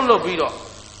န်စွန့်လွတ်ပြီးတော့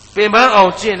ပင်ပန်းအော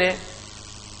င်ကျင့်တယ်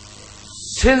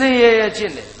ဆင်းရဲရဲကျ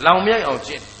င့်တယ်လောင်မြိုက်အောင်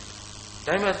ကျင့်တ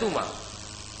ယ်ဒါပေမဲ့သူ့မှာ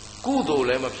ကုသိုလ်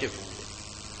လည်းမဖြစ်ဘူး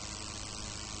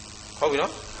ဟုတ်ပြီ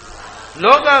နော်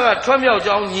လောကကထွတ်မြောက်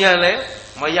ကြောင်းဉာဏ်လည်း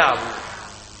မရဘူး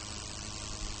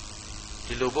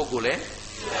ဒီလိုပုဂ္ဂိုလ်လည်း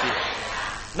ရှိတယ်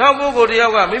နောက်ပုဂ္ဂိုလ်တယော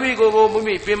က်ကမိမိကိုယ်ကိုမိ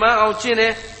မိပင်ပန်းအောင်ကျင့်တ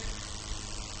ယ်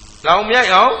လောင်မြိုက်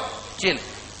အောင်ကျင့်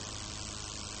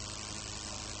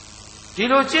ဒီ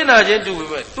လိုကျင့်တာချင်းတူပေ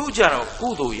မဲ့သူ့ကြတော့ကု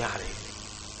သိုလ်ရတယ်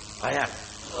ဘာရလဲ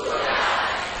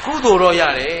ကုသိုလ်တော့ရ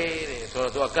တယ်တဲ့ဆို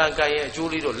တော့သူကကံကံရဲ့အကျိုး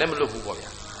လေးတော့လက်မလွတ်ဘူးပေါ့ဗျာ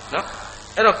နော်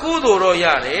အဲ့တော့ကုသိုလ်တော့ရ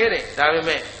တယ်တဲ့ဒါပေ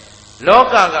မဲ့လော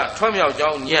ကကထွက်မြောက်ကြော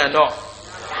င်းဉာဏ်တော့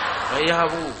မရ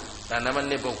ဘူးဒါနံပါတ်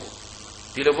1ပုဂ္ဂိုလ်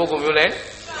ဒီလိုပုဂ္ဂိုလ်မျိုးလည်း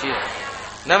ရှိတယ်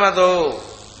နံပါတ်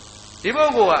3ဒီပု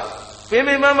ဂ္ဂိုလ်ကပင်ပ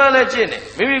င်မမလည်းကျင့်တယ်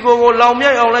မိမိကိုယ်ကိုလောင်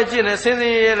မြိုက်အောင်လည်းကျင့်တယ်ဆင်းရဲ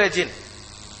ရဲလည်းကျင့်တယ်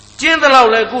ကျင့်သလောက်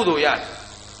လည်းကုသိုလ်ရတယ်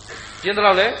ကျင့်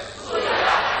တော့လေ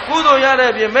ကုသိုလ်ရ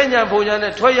တဲ့ပြင်မဲ့ညာဘုံညာ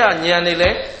နဲ့ထွက်ရဉာဏ်နေလေ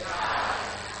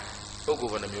ပုဂ္ဂို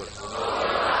လ်ဘယ်နှမျိုးလဲ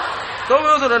သုံး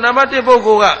မျိုးဆိုတော့နံပါတ်1ပုဂ္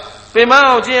ဂိုလ်ကပင်မ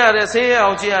အောင်ကျင့်ရတယ်ဆင်းရဲ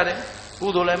အောင်ကျင့်ရတယ်ကု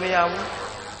သိုလ်လည်းမရဘူး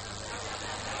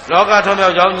လောကထွံ့မြော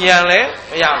က်ကြောင်းဉာဏ်လည်း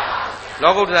မရဘူး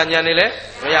လောကုတ္တရာဉာဏ်နေလည်း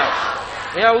မ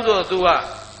ရဘူးဆိုတော့ तू က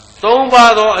3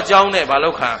ပါးသောအကြောင်းနဲ့မလု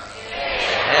ပ်ခံ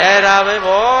ဒါပဲ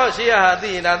ဗောရှေ့ကဟာသိ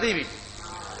ရင်ဒါသိပြီ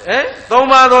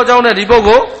3ပါးသောအကြောင်းနဲ့ဒီပုဂ္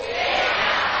ဂိုလ်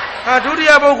ဒုတိ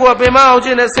ယပုဂ္ဂိုလ်ကပင်မအောင်ကျ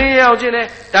င့်တယ်ဆင်းရဲအောင်ကျင့်တယ်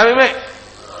ဒါပေမဲ့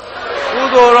ကု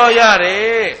သိုလ်တော့ရတ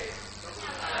ယ်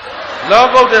လော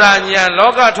ကုတ္တရာဉာဏ်လော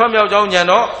ကထွံ့မြောက်ကြောင်းဉာဏ်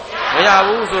တော့မရ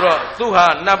ဘူးဆိုတော့သူဟာ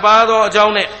2ပါးသောအကြော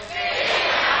င်းနဲ့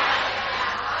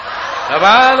2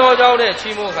ပါးသောအကြောင်းနဲ့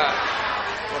ချီးမွမ်းခါ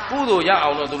ကုသိုလ်ရအော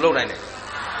င်တော့သူလုပ်နိုင်တယ်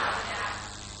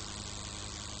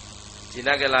ရှ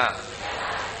င်းကြလား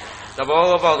သဘော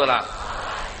ပေါက်သလား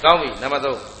ကောင်းပြီနံပါ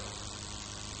တ်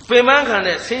3ပင်မခံ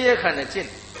နဲ့ဆင်းရဲခံနဲ့ကျင့်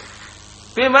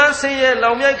ပင်မဆင်းရဲ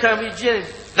လောင်မြိုက်ခံပြီးကျင့်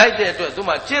လိုက်တဲ့အတွက်သူ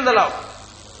မှကျင့်သလောက်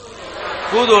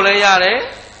ကုသိုလ်လည်းရတယ်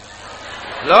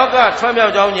လောကထွံ့မြော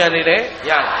က်ကြောင်းဉာဏ်တွေလည်း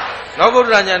ရတယ်လောကုတ္တ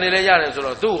ရာဉာဏ်တွေလည်းရတယ်ဆို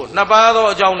တော့သူ့ကို2ပါးသော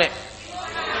အကြောင်းနဲ့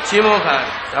ချီးမွမ်းခံ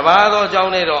1ပါးသောအကြော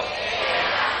င်းနဲ့တော့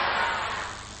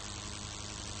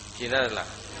ရှင်းရတယ်လား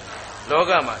လော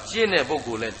ကမှာကျင့်တဲ့ပုဂ္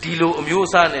ဂိုလ်လည်းဒီလိုအမျိုး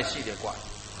အစားနဲ့ရှိတယ်ကွာ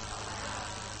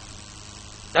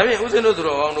ဒါဖြင့်ဥစဉ်တို့သူ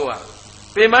တော်ကောင်းတို့က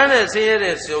ပင်မနဲ့ဆင်းရဲ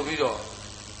တဲ့ဆိုပြီးတော့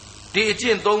ဒီအကျ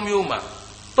င့်3မျိုးမှာ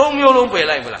3မျိုးလုံးပယ်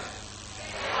လိုက်မလား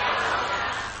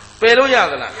ပယ်လို့ရ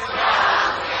သလား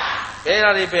ဘယ်ဟာ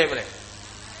တွေပယ်မလဲ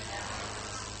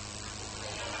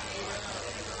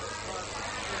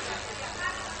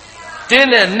တင်း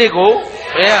နဲ့နှစ်ကို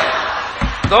ပယ်ရ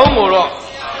3ကိုတော့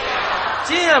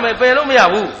ကျင့်ရမယ်ပယ်လို့မရ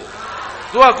ဘူး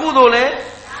သူကကုသိုလ်လည်း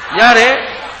ရတယ်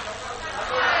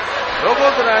လောကု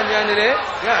တ္တရာဉာဏ်တွေလည်း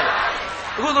ရတယ်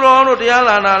အခုသူတော်တို့တရား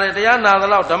လာနာတယ်တရားနာသ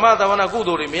လောက်ဓမ္မသဝနာကု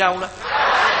သိုလ်တွေမရဘူးလား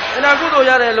အဲ့ဒါကုသိုလ်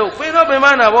ရတယ်လို့ပင်တော့ပင်မ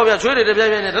နာပေါ့ဗျာချွေးတွေတပြို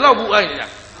င်ပြိုင်နဲ့ဒီလောက်ဘူးအိုက်နေ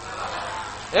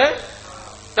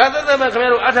တာဒါသက်မဲ့ခင်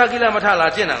ဗျားတို့အထာကိလမထလာ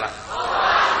ကျင့်တာလား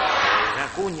ဒါ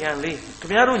ကိုဉာဏ်လေးခင်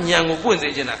ဗျားတို့ဉာဏ်ကိုပွင့်စေ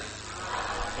ချင်တာ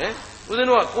ဦးဇင်း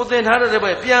တို့ကကိုသင်ထားတဲ့ဘ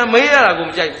က်ပြန်မေးရတာကိုမ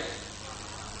ကြိုက်ဘူး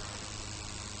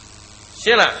ရှ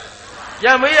င်းလားပြ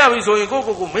န်မေးရပြီဆိုရင်ကို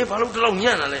မင်းဘာလို့ဒီလောက်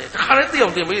ညံ့တာလဲတခါတည်းသိအော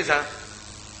င်တင်မေးစမ်း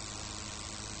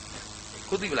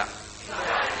ကိုသိပလား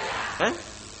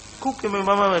ခုကမမ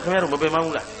မခင်ဗျားတို့မပင်မ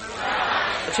ဘူးလား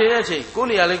အချိန်နဲ့အချိန်ကို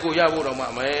နေရာလေးကိုရဖို့တော့မှ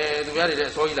မဲသူများတွေတဲ့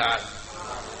အစောကြီးလား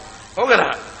ဟုတ်ကဲ့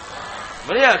လားမ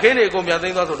နေ့ကအခင်းတွေအကုန်ပြန်သိ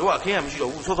မ်းသွားဆိုတို့ကအခင်းကမရှိ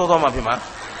တော့ဘူးသိုးသွားမှဖြစ်မှာ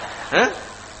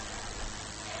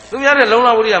သူများတဲ့လုံ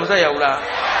လောက်ဝိရိယမဆက်ရဘူးလား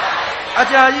အ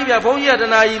ကြာကြီးဗျဘုန်းကြီးကတ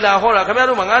နာကြီးလာဟောတာခင်ဗျား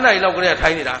တို့မှ9နာရီလောက်ကလေးကထို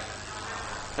င်းနေတာ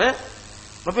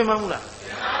မပင်မဘူးလား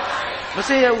မစ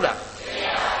င်ရဘူးလား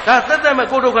ဒါသက်မဲ့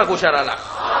ကိုဒုက္ခကိုရှာတာလား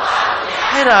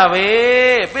အဲ့ဒါပဲ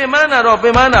ပင်မနာတော့ပ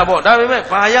င်မနာပေါ့ဒါပေမဲ့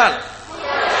ဘာရလဲ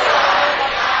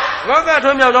လောက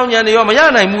ထွံ့မြောက်ကြောင်းဉာဏ်တွေရောမရ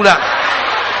နိုင်ဘူးလား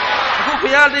အခုဘု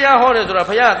ရားတရားဟောတယ်ဆိုတာ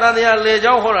ဘုရားတန်တရားလေ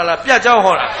ကြောင်းဟောတာလားပြတ်ကြောင်း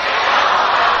ဟောတာ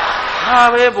ဟာ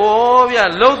ပဲဗောဗျ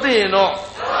လုံးသိရင်တော့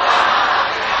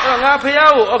ငါဘု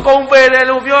ရားကိုအကုန်ပယ်တယ်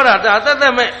လို့ပြောတာဒါသ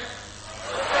က်မဲ့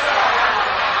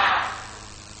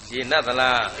ရှင်းတ်သ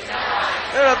လား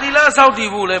အဲ့တော့သီလစောင့်တည်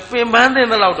ဖို့လဲပင်ပန်းတဲ့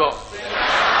လောက်တော့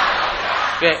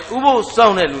ကဲဥပုသ်စော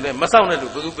င့်တဲ့လူနဲ့မစောင့်တဲ့လူ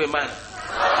ဘယ်သူပင်ပန်း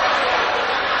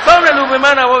စောင့်တဲ့လူပင်ပ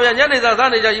န်းတာဗောဗျာညနေစာစား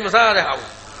နေကြကြီးမစားရတဲ့ဟာဘူး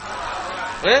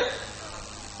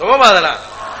သဘောပါသလား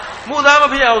မှုသားမ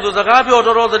ဖြစ်အောင်ဆိုစကားပြော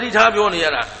တော်တော်သတိထားပြောနေရ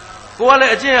တာကိုကလ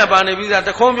ည်းအကျင့်ရပါနေပြီသားတ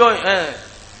ခွန်းပြောရင်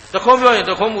တခွန်းပြောရင်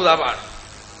တခွန်းမှုသားပါတ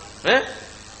ယ်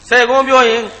10ခွန်းပြော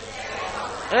ရင်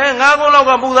9ခွန်းလောက်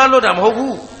ကမှုသားလွတ်တာမဟုတ်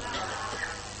ဘူး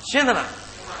ရှင်းသလား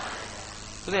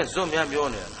သူကဇွတ်များပြော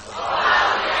နေတာ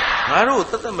ငါတို့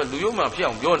သက်မဲ့လူရုံမှဖြစ်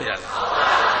အောင်ပြောနေရတယ်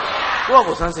ကိုယ့်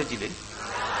ကိုစမ်းစစ်ကြည့်လေ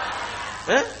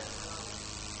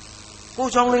ကို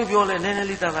เจ้าလေးပြောလဲနည်းနည်း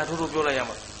လေးတန်ခါထိုးထိုးပြောလိုက်ရ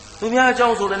မှာသူများအကြော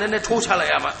င်းဆိုလည်းနည်းနည်းထိုးချလို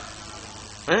က်ရမှာ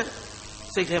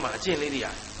စိတ်ထဲမှာအကျင့်လေးတွေရ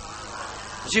မ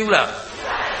ရှိဘူးလား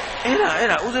အဲ့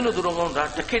ဒါဥစဉ်တို့သူတော်ကောင်းဒါ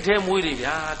တစ်ခစ်သေးမွေးတွေ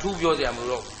ဗျာထူးပြောစရာမလို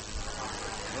တော့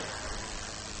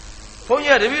ဘုန်း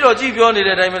ကြီးကတပည့်တော်ကြည့်ပြောနေ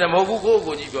တဲ့အတိုင်းပဲမဟုတ်ဘူးကိုယ့်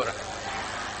ကိုကြည့်ပြောတာ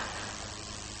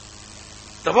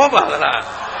သဘောပါလား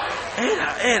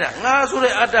အဲ့ဒါငါဆို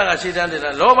တဲ့အတ္တကရှေ့တန်းတယ်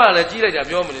လားလောဘလည်းကြီးလိုက်တာ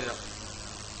ပြောမနေတော့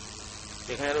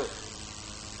ဒီခင်ဗျားတို့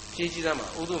ကြီးသားမှာ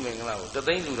ဥဒ္ဓမင်္ဂလာကိုတ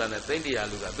သိန်းလူတာနဲ့သိန်း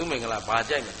100လူတာသူမင်္ဂလာဘာ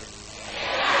ကြိုက်မလဲ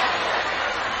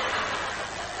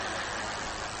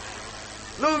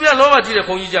လူပြလောဘကြီးတဲ့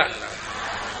ဘုန်းကြီးကြတယ်လား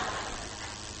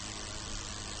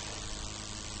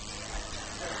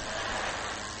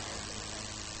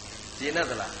ရှင်း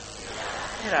သလား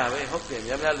အဲ့ဒါပဲဟုတ်တယ်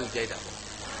များများလူကြိုက်တာပေါ့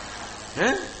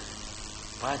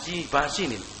ဘာရှိ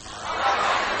နေလဲ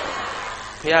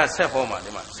ဘုရားဆက်ဟောမှာဒီ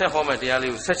မှာဆက်ဟောမဲ့တရား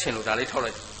လေးကိုဆက်ချင်လို့ဒါလေးထောက်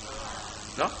လိုက်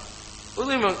နော်ဥ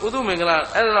ဒုမင်္ဂလာ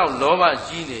အဲ့ဒါတော့လောဘ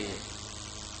ကြီးနေရင်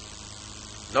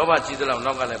လောဘကြီးတဲ့လောက်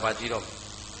နောက်ကလည်းဗာကြီးတော့ဟု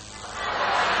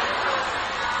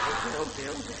တ်တ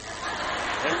ယ်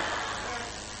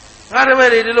ငါတပ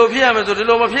ည့်တွေဒီလိုဖြစ်ရမယ်ဆိုဒီ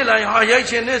လိုမဖြစ်လာရင်ဟာရိုက်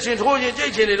ချင်နေရှင်ထိုးချင်ကြိ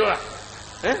တ်ချင်နေတော့လား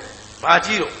ဟမ်ဘာ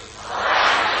ကြီးတော့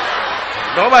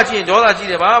လောဘကြီးရင်ဒေါသကြီး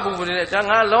တယ်ဘာဘူးဘူးနေတယ်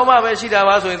ငါလောဘပဲရှိတာ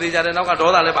ပါဆိုရင်သိကြတယ်နောက်ကဒေါ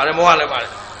သလည်းပါတယ်မောဟလည်းပါတ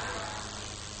ယ်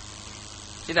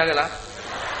ရှိတာကလား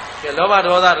ကဲလောဘ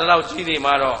ဒေါသဒီလောက်ကြီးနေ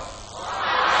မှာတော့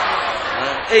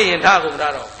အိမ်ရင်ထကုန်တာ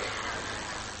တော့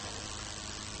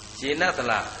ရှင်းတ်သ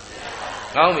လား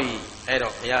ကောင်းပြီအဲ့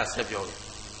တော့ဘုရားဆက်ပြောတယ်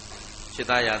စိတ်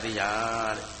သားရသည်ရ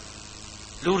တဲ့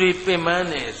လူတွေပင်ပန်း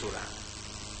နေဆိုတာ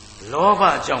လောဘ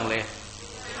ကြောင့်လဲ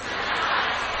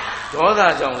ဒေါသ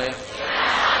ကြောင့်လဲ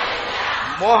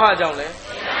မောဟကြောင့်လဲ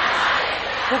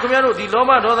ခုခင်ဗျားတို့ဒီလော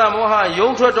ဘဒေါသမောဟယုံ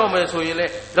ထွက်တော့မယ်ဆိုရင်လေ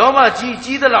လောဘ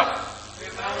ကြီးသလောက်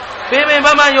ပင်ပ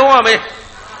န်းယုံရမယ်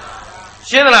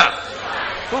ရှင်းသလား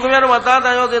ခုခင်ဗျားတို့မှာသားတ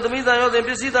န်ရောစဉ်သမီးတန်ရောစဉ်ပ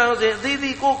စ္စည်းတန်ရောစဉ်အသီး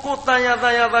သီးကိုတန်ရ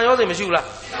ရောစဉ်မရှိဘူးလား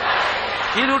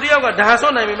ဒီလူတယောက်ကဒါဆွ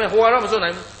တ်နိုင်ပြီမဲ့ဟိုကတော့မဆွတ်နို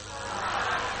င်ဘူး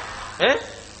ဟမ်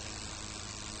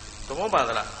သဘောပါသ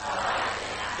လား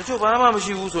တချို့ဘာမှမ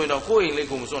ရှိဘူးဆိုရင်တော့ကိုယ့်အိမ်လေး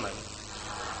ကိုမဆွတ်နိုင်ဘူး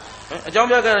အကြောင်း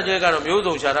ပြကြတဲ့ကျဲကတော့မျိုး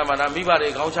စုံချတာမှဒါမိဘတွေ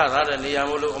ခေါင်းချထားတဲ့နေရာ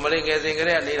မို့လို့အမလေးငယ်စဉ်က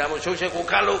လေးကနေလာမို့ရှုပ်ချက်ကို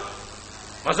ခတ်လို့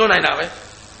မဆွတ်နိုင်တာပဲ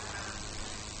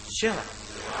ရှင်းလား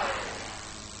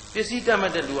ပစ္စည်းတတ်မှ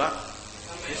တ်တဲ့လူက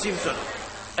ပစ္စည်းမဆွတ်ဘူး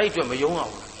အဲ့အတွက်မယုံအော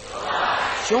င်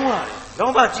ယုံရတယ်လော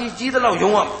ဘကြီးသလောက်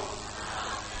ယုံရမှာ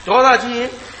ဒေါသကြီးရ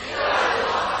င်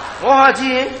မောဟ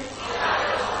ကြီးရင်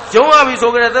ယုံရပြီဆို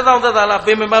ကြတဲ့သက်သာလားပ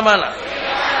င်ပန်းလား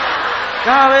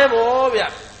ဒါပဲဗောဗျ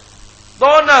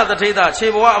သောနာတထိတာခြေ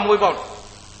ဘဝအမွေးပေါက်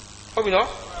ဟုတ်ပြီနော်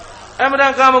အမတ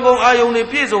န်ကာမဂုဏ်အာယုန်တွေ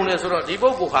ပြည့်စုံတယ်ဆိုတော့ဒီပု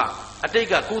ဂ္ဂိုလ်ဟာအတိတ်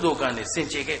ကကုသိုလ်ကံတွေစင်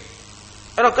ကြယ်ခဲ့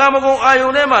အဲ့တော့ကာမဂုဏ်အာယု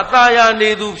န်ထဲမှာตาယာနေ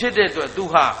သူဖြစ်တဲ့အတွက်သူ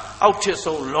ဟာအောက်ထစ်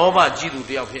ဆုံးလောဘကြီးသူ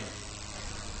တယောက်ဖြစ်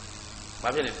ဘာ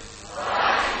ဖြစ်လဲ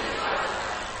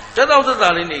တက်တော့သက်သာ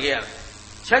လေးနေခဲ့ရတယ်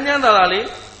ချမ်းသာလေး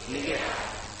နေခဲ့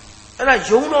အဲ့ဒါ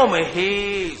ယုံတော့မယ်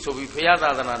ဟေးဆိုပြီးဘုရားသာ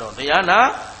သနာတော်တရားနာ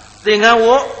သင်္ကန်းဝ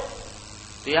တ်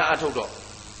တရားအထုတ်တော့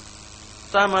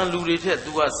တာမန်လူတွေထက်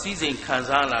သူကစီးစိမ်ခံ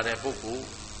စားလာတဲ့ပုဂ္ဂိုလ်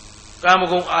ကာမ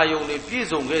ဂုဏ်အာယုန်တွေပြည့်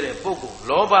စုံခဲ့တဲ့ပုဂ္ဂိုလ်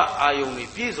လောဘအာယုန်တွေ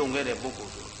ပြည့်စုံခဲ့တဲ့ပုဂ္ဂို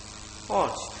လ်ဆိုဟော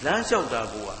လမ်းလျှောက်တာ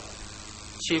က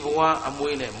ခြေဘဝအ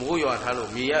မွေးနဲ့မိုးရွာထား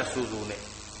လို့မြေရဆူဆူနဲ့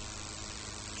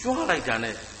ကြွားလိုက်တာ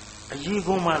နဲ့အရေး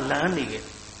ကုန်းမှလမ်းနေခဲ့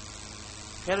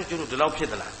ခဲတို့ကျတို့ဒီလောက်ဖြစ်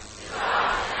သလား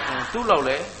သူ့လောက်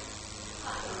လဲ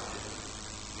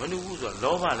မနှူးဘူးဆိုတော့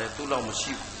လောဘလည်းသူ့လောက်မ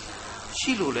ရှိဘူး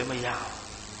ရှိလို့လည်းမရဘူး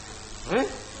ဟင်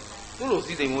သူ့လို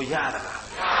စီသိမ်ကိုရတာလား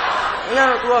မရ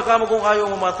တော့သူကကာမဂုဏ်အာယုံ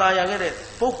မှာตายရခဲ့တဲ့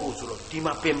ပုဂ္ဂိုလ်ဆိုတော့ဒီ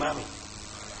မှာပင်ပန်းပြီ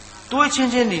တွေးချ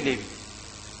င်းနေပြီ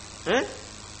ဟင်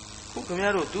ခုခင်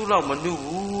ဗျားတို့သူ့လောက်မနှူး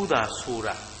ဘူးသာဆို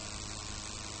တာ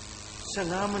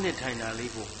15မိနစ်ထိုင်တာ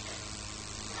လေးကို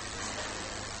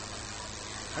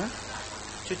ဟမ်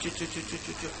ချွတ်ဟ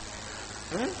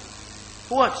မ်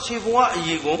ဟိုကခြေဘဝအ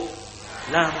ရေးကို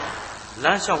လမ်း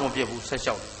လျှောက်မပြတ်ဘူးဆက်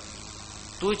လျှောက်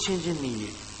တွေးချင်းနေ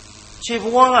ခြေဘ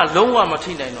ဝကလုံးဝမ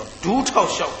ထိနိုင်တော့ဒူးထောက်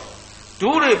လျှောက်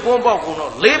ဒူးတွေပွန်းပေါက်ကုန်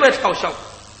တော့လေးပဲထောက်လျှောက်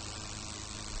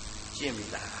ကျင့်ပြီ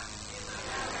လား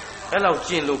အဲ့လောက်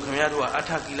ကျင့်လို့ခင်ဗျားတို့ကအထ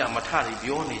ကိလမထတွေ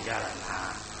ပြောနေကြတာ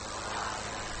လား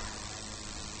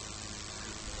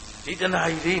ဒီတဏှာ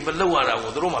ကြီးလေးမလောက်ရတာ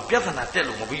ကိုတို့မှပြဿနာတက်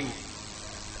လို့မပြီးဘူး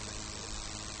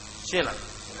ရှင်းလား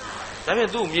ဒါဖြင့်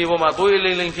သူ့မြေပေါ်မှာသွေး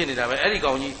လိမ့်ဖြစ်နေတာပဲအဲ့ဒီ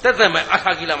ကောင်ကြီးတက်မဲ့အထ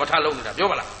ကိလမထလုံးနေတာပြော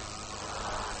ပါလား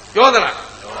ပြောသလား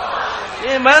အ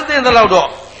င်းမန်းတင်တဲ့လောက်တော့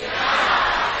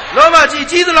လောဘ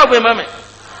ကြီးသလောက်ပင်မမယ်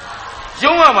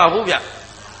ယုံရမှာဘူးဗျ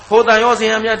ဟိုတန်ရောစင်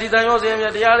ရမြဒီတန်ရောစင်ရမြ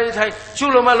တရားလေးထိုင်ရှု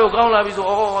လို့မလို့ကောင်းလာပြီဆို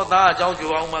ဩသားအကြောင်းကြို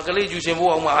အောင်မှာကလေးကျူရှင်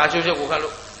ဖို့အောင်မှာဟာရှုချက်ကိုခတ်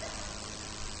လို့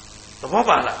သဘော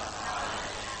ပါလား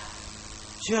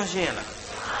ရှင်းရလား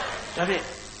ဒါဖြင့်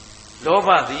လောဘ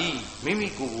သည်မိမိ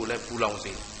ကိုယ်ကိုလည်းပူလောင်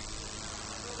စေဟ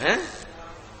မ်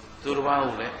သူတစ်ပါး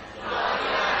ကိုလည်း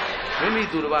မိမိ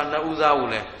သူတစ်ပါးနှစ်ဦးသားကို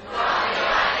လည်း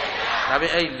ဒါဖြ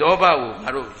င့်အဲ့လောဘကိုငါ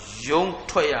တို့ယုံ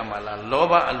ထွက်ရမှာလားလော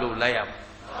ဘအလိုလိုက်ရမှာ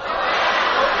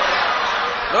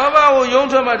လောဘကိုယုံ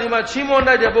ထွက်မှဒီမှာချီးမွမ်းတ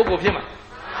တ်တဲ့ပုဂ္ဂိုလ်ဖြစ်မှာ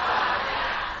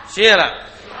ရှင်းရလား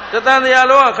တသံတရား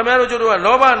လုံးကခင်ဗျားတို့ကျတို့က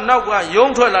လောဘနောက်ကယုံ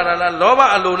ထွက်လာတာလားလောဘ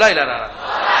အလိုလိုက်လာတာလား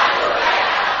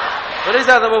ပရိစ္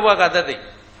ဆေသမုပ္ပါကတသိ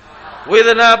ဝေဒ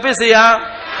နာပစ္စယ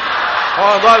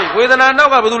ဟောသွားပြီဝေဒနာနော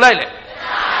က်ကဘယ်သူလိုက်လဲ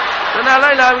တဏှာ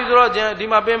လိုက်လာပြီဆိုတော့ဒီ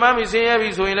မှာပင်မပြီဆင်းရဲပြီ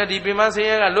ဆိုရင်လည်းဒီပင်မဆင်း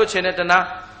ရဲကလွတ်ချင်တဲ့တဏှာ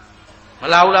မ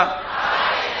လာဘူးလား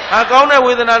ဟာကောင်းတဲ့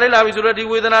ဝေဒနာလေးလာပြီဆိုတော့ဒီ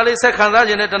ဝေဒနာလေးဆက်ခံစား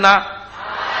ခြင်းတဲ့တဏှာ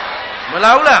မလာ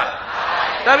ဘူးလား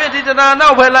ဒါဖြင့်ဒီတဏှာနော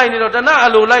က်ဖဲလိုက်နေတော့တဏှာအ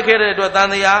လိုလိုက်ခဲ့တဲ့အတွက်တန်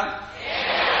တရား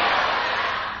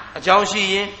အကြောင်းရှိ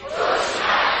ရင်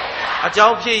အကြော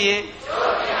င်းဖြစ်ရင်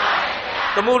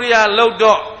သမုဒိယလှုပ်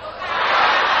တော့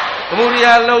သမုဒိယ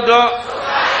လှုပ်တော့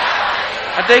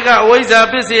အတိတ်ကအဝိဇ္ဇာ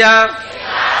ပစ္စယ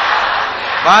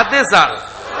ဘာသစ္စာ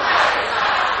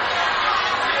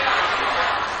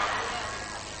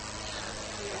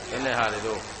ဘယ်နဲ့ဟာလေ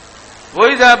တို့ဝိ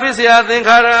ဇ္ဇာပစ္စယသင်္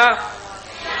ခါရ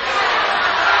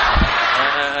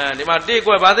ဒီမှာတိ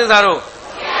ကွယ်ဘာသစ္စာတို့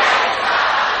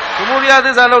သမုဒိယသ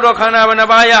စ္စာလို့တော့ခန္ဓာဘယ်နှ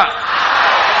ပါးရ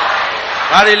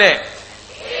ဘာတွေလဲ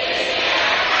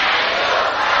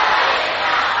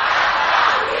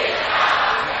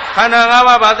ခန္ဓာ၅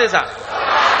ပါးဘာသစ္စာ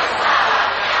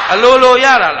အလိုလိုရ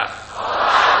တာလား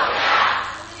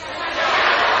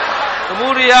သမု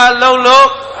ဒိယလုံးလို့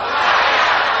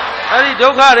အဲ့ဒီဒု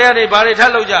က္ခတွေကနေဘာတွေထ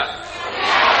ပ်လောက်ကြ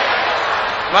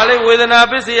ဘာလဲဝေဒနာ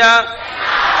ပစ္စယ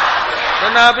သ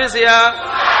နာပစ္စယ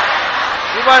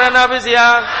ဥပါဒနာပစ္စယ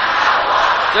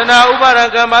သနာဥပါဒ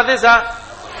ကမ္မသစ္စာ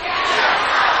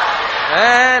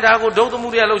ဒါကိုဒုသမု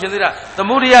ဒိယလောက်ရှင်သေးတာသ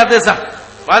မုဒိယသစ္စာ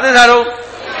ဘာသစ္စာတော့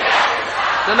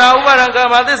သနာဥပါဒကမ္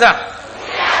မသစ္စာ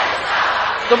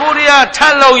သမုဒိယထ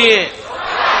ပ်လို့ရင်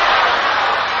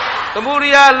သမုဒိ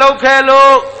ယလောက်ခဲ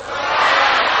လို့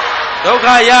ဒုက္ခ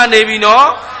ရနေပြီနော်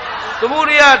သမု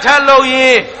ဒိယထပ်လို့ရ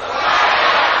င်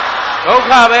ဒုက္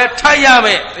ခပဲထပ်ရမ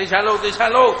ယ်သေချာ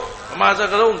လို့အမှားစ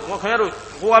ကလုံးခင်ဗျားတို့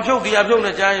ဟိုအဖြုတ်ဒီအဖြုတ်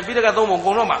နဲ့ကြားရင်ပြီးတကသုံးပုံ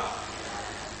ကုန်တော့မှာ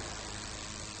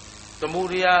သမု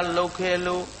ဒိယလောက်ခဲ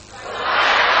လို့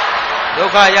ဒု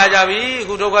က္ခရကြပြီအ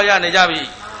ခုဒုက္ခရနေကြပြီ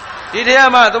ဒီတရား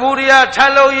မှာသမုဒိယထ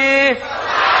ပ်လို့ရင်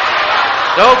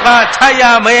ဒုက္ခထပ်ရ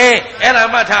မယ်အဲ့ဒါ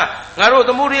မှထားငါတို့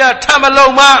သမုဒိယထပ်မ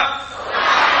လုံးမ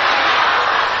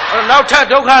နောက်ထပ်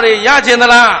ဒုက္ခတွေရခြင်းသ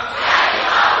လား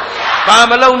ဘာ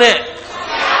မလုံးနဲ့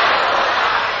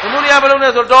သမုဒိယမလုံး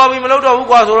နဲ့ဆိုတော်ပြီမလုံးတော့ဘူး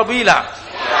ကွာဆိုတော့ပြီးလား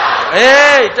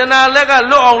တဏှာလက်က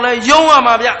လွတ်အောင်လဲယုံရ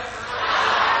မှာဗျ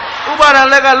ဥပါဒံ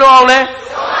လက်ကလွတ်အောင်လဲ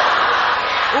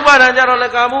ဥပါဒံကြတော့လဲ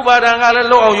ကာမုပါဒံကလည်း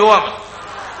လွတ်အောင်ယုံရမှာ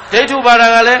ဒိဋ္ဌုပါဒံ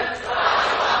ကလည်း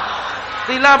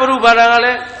သီလပရုပါဒံကလ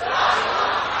ည်း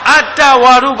အတ္တ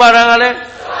ဝါရုပါဒံကလည်း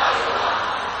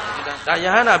ဒါယ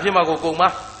ဟန္တာဖြစ်မှာကိုကုန်ပါ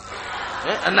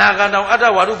အနာဂံတောင်အတ္တ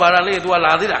ဝါရုပါဒံလေးသူက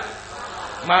လာသေးတာ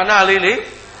မာနလေးလေ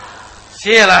ရှ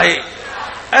င်းရလားဟဲ့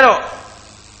အဲ့တော့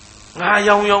ငါ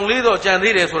ရောင်လေးတော့ကြံ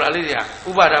သေးတယ်ဆိုတာလေးတွေက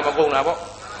ဥပါဒံမကုန်တာပေါ့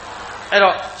အဲ့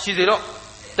တော့ရှိသေးတော့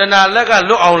တဏှာလက်က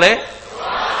လွတ်အောင်လဲ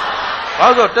ဘာ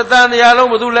လို့ဆိုတသံတရားလုံး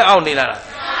ဘသူလက်အောင်နေလာတာ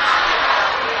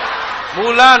မူ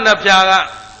လနှစ်ဖြာက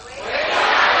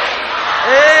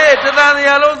တသံတ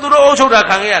ရားလုံးသူတို့အုပ်ချုပ်တာ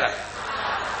ခံခဲ့ရတာ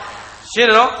ရှင်း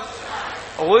တယ်နော်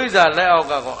အဝိဇ္ဇာလက်အောက်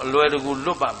ကကောအလွယ်တကူ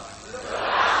လွတ်ပါမှာ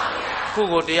ခု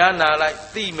ကိုတရားနာလိုက်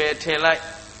သိမယ်ထင်လိုက်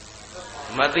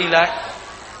မသိလိုက်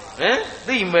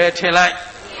သိမယ်ထင်လိုက်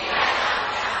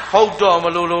ဟုတ်တော့မ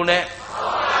လို့လုံးနဲ့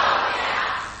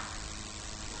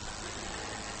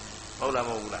ဟုတ်လားမ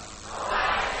ဟုတ်ဘူးလား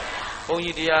ဘုန်း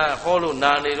ကြီးတရားဟောလို့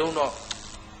နာနေတော့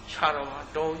ခြာတော့မှာ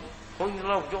တော်ဘုန်းကြီး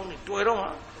တော့ကြောင်းနေတွေ့တော့မှာ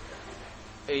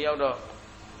အိမ်ရောက်တော့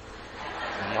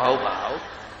မဟုတ်ပါဘူး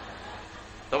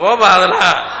သဘောပါသ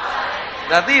လား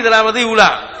ဒါသိသလားမသိဘူး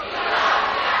လား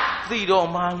သိတော့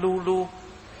မှလူ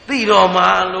သိတော့မှ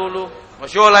လူမ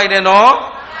လျှော်လိုက်နဲ့နော်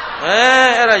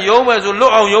အဲ့ဒါယုံမယ်ဆိုလွ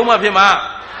တ်အောင်ယုံမှဖြစ်မှာ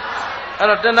အဲ့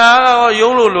တော့တဏှာကရော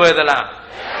ယုံလို့လွယ်သလား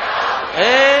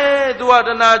သူကတ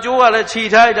ဏှာကျိုးကလည်းခြိ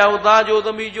ထားတာကိုသားကျိုးသ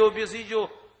မီးကျိုးပစ္စည်းကျိုး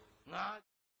ငါ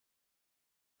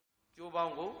ကျိုးပေါ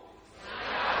င်းကို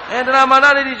တဏှာမာန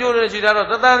ဒိဋ္ဌိကျိုးတွေခြိထားတော့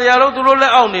တသံတရားလုံးသူတို့လ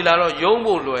က်အောက်နေလာတော့ယုံ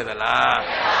ဖို့လွယ်သလား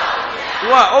သူ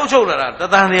ကအုပ်ချုပ်လာတာတ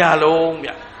သံတရားလုံးဗျ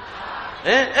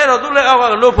အဲ့တော့သူ့လက်အောက်က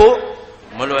လွတ်ဖို့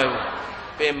မလွယ်ဘူး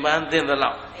ပင်ပန်းသင့်သ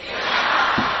လောက်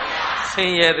ဆ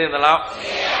င်းရဲသင့်သလောက်ဒါ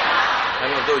ပေ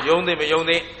မဲ့တို့ယုံသိမယုံ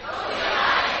သိ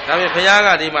ဒါပေမဲ့ဘုရားက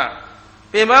ဒီမှာ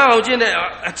ပင်ပန်းအောင်ကျင့်တဲ့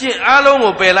အကျင့်အားလုံး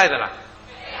ကိုပယ်လိုက်သလား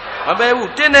မပယ်ဘူး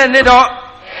1နဲ့2တော့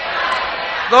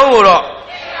3ကိုတော့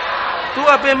သူ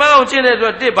ကပင်ပန်းအောင်ကျင့်တဲ့အတွ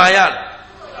က်1ပါရ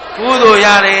ကုသိုလ်ရ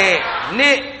တယ်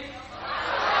2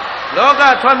လောက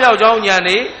ထွက်မြောက်ကြောင်းဉာဏ်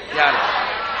နေရတယ်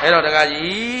အဲ့တော့တခါ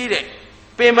ကြီးတဲ့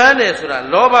ပင်ပန်းတယ်ဆိုတာ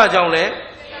လောဘကြောင့်လဲ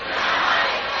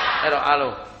အဲ့တော့အ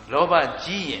လုံးလောဘ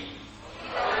ကြီးရင်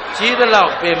ကြီးသလော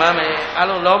က်ပင်ပန်းမယ်အ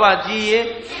လုံးလောဘကြီးရင်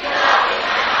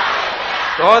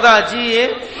ဒေါသကြီးရ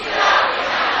င်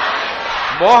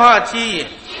မောဟကြီးရင်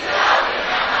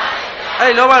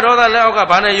အဲ့လောဘဒေါသလက်အောက်က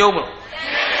ဘာနဲ့ယုံမလို့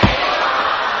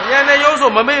ဉာဏ်နဲ့ယုံဆို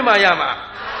မမေ့မှရမှာ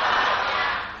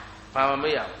ဘာမ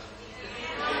မေ့ရ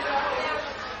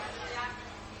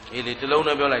အေးလေတလုံး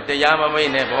နဲ့ပြောလိုက်တရားမမေ့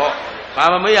နဲ့ပေါ့ဘာ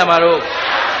မမေ့ရမှာတော့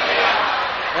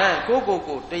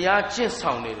ကိုတရားကျင့်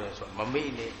ဆောင်နေတယ်ဆိုတာမမေ့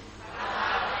နဲ့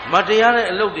မတရားတဲ့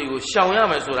အလုပ်တွေကိုရှောင်ရ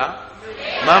မယ်ဆိုတာ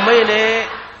မမေ့နဲ့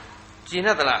ကျင့်တ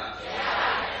တ်သလား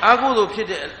အကုသိုလ်ဖြစ်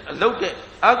တဲ့အလုပ်တဲ့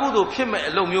အကုသိုလ်ဖြစ်မဲ့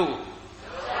အလုပ်မျိုးကို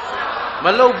မ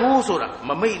လုပ်ဘူးဆိုတာ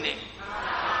မမိတ်နဲ့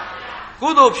ကု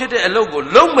သိုလ်ဖြစ်တဲ့အလုပ်ကို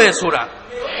လုပ်မယ်ဆိုတာ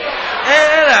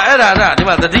အဲ့ဒါဒီ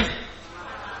မှာတတိ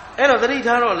အဲ့တော့တတိ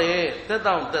ထားတော့လေသက်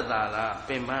တောင့်သက်သာလားပ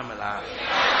င်ပန်းမလား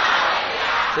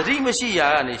တတိမရှိရာ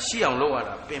ကနေရှိအောင်လုပ်ရ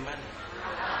တာပင်ပန်းတယ်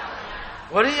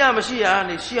ဝရိယမရှိရာက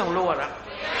နေရှိအောင်လုပ်ရတာ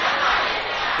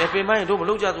ကဲပင်ပန်းရင်တို့မ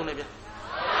လုပ်ကြသူနဲ့ဗျ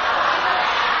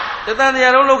တသံတ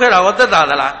ရားလုံးလုပ်ခဲ့တာရောသက်သာ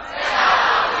သလား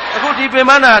အခုဒီပင်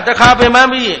ပန်းတာတစ်ခါပင်ပန်း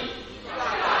ပြီးရင်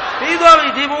ပြီးသွားပြီ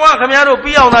ဒီဘဝခမည်းတော်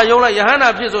ပြီးအောင်သာယုံလိုက်ယဟန္တာ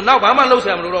ဖြစ်ဆိုနောက်ဘာမှလုပ်ဆ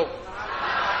ရာမလို့တော့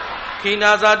ခိ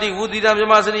နာဇာတိဝုတိတံမြ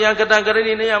မစရိယံကတံကရိ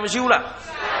ဏိနေရမရှိဘူးလား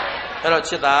အဲ့တော့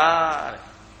ချစ်တာတဲ့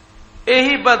အေ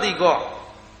ဟိပတိကော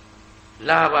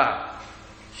လာပါ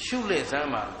ရှုလက်စမ်း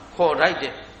မှာခေါ်လိုက်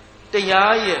တဲ့တ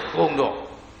ရားရဲ့ဂုံတော်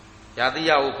ယာတိ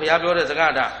ယကိုဘုရားပြောတဲ့စ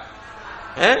ကားဒါ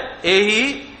အေဟိ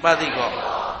ပတိကော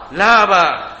လာပါ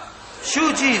ရှု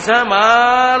ကြည့်စမ်းမှာ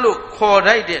လို့ခေါ်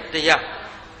လိုက်တဲ့တရား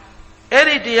အဲ့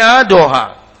ဒီတရားတော်ဟာ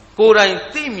ကိုယ်တိုင်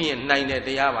သိမြင်နိုင်တဲ့တ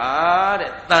ရားပါ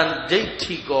တဲ့တန်ဒိဋ္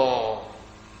ဌိကော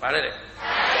ဗါလဲတဲ့တန်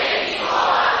ဒိဋ္ဌိကော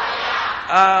ပါဗျာ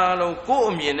အားလုံးကိုယ်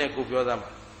အမြင်နဲ့ကိုပြောသားမှာ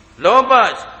လောဘ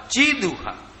ကြီးသူ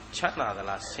ဟာချမ်းသာသ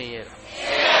လားဆင်းရဲတာဆ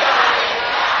င်းရဲပါ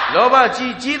ဗျာလောဘ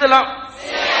ကြီးသလောက်ဆ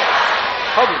င်းရဲပါ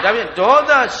ဟုတ်ပြီဒါဖြင့်ဒေါ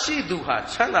သရှိသူဟာ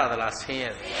ချမ်းသာသလားဆင်းရဲ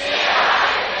တယ်ဆင်းရဲပါ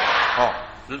ဗျာဟော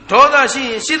ဒေါသရှိ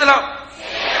ရင်ရှိသလောက်ဆ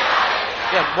င်းရဲပါ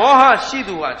ဗျာမောဟရှိ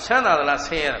သူဟာချမ်းသာသလားဆ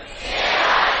င်းရဲတယ်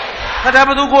ခတ်တာဘ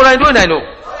သူကိုယ်တိုင်တွေ့နိုင်လို့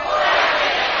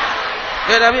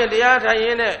ကဲဒါဖြင့်တရားထိုင်ရ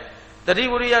င်းနဲ့တတိ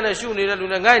ဝရိယနဲ့ရှုနေတဲ့လူ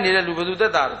နဲ့ငိုက်နေတဲ့လူဘယ်သူသ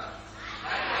က်တာလဲ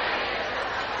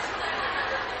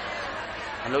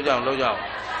မလုပ်ကြအောင်လုပ်ကြအောင်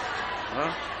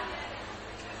နော်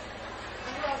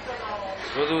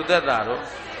ဘယ်သူသက်တာတော့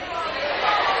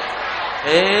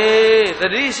တ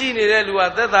တိရှိနေတဲ့လူက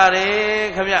သက်တာတယ်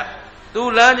ခမရသူ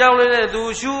လမ်းကြောင်းလေးနဲ့သူ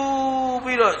ရှု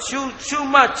ပြီးတော့ရှု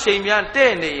မှချိန်များ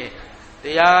တဲ့နေရင်တ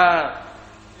ရား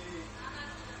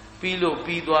ပြီးလို့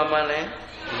ပြီးသွားမှလည်း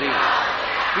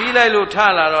ပြီးလိုက်လို့ထ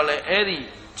လာတော့လေအဲ့ဒီ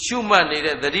ရှုမှတ်နေ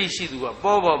တဲ့သတိရှိသူက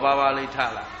ပေါ်ပါပါလေးထ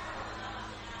လာ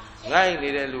ငိုက်နေ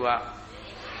တဲ့လူက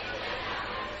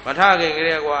မထခင်က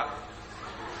လေးကွာ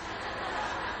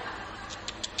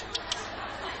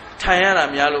ထိုင်ရတာ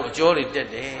များလို့အကျော်တွေတက်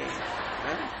တယ်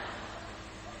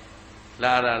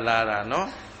လာတာနော်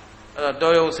အဲ့တော့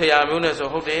တော်ရုံဆရာမျိုးနဲ့ဆို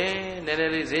ဟုတ်တယ်နည်းန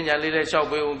ည်းလေးဈဉ္ညာလေးလည်းလျှောက်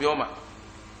ပေးဦးပြောမှာ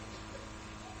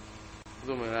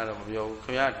သူမင်းကတော့မပြောဘူးခ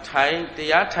င်ဗျာထိုင်တ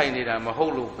ရားထိုင်နေတာမဟု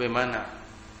တ်လို့ပင်မနာ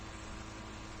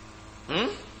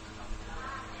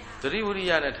သတိဝိရိ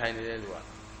ယနဲ့ထိုင်နေတဲ့လူက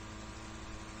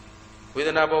ဝေဒ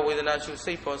နာပေါ်ဝေဒနာရှု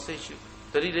စိတ်ပေါ်စိတ်ရှု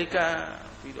သတိလေးကပ်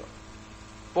ပြီးတော့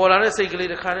ပေါ်လာတဲ့စိတ်ကလေး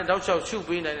တစ်ခါနဲ့တောက်လျှောက်ရှု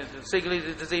ပေးနိုင်တဲ့စိတ်ကလေး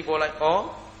တစ်စိတ်ပေါ်လိုက်ဩ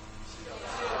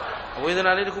ဝေဒ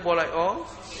နာလေးတစ်ခုပေါ်လိုက်ဩ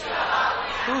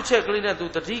သူ့ချက်ကလေးနဲ့သူ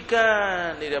သတိကပ်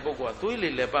နေတဲ့ပုဂ္ဂိုလ်ကသွေး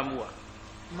လေးလည်းပတ်မှုอ่ะ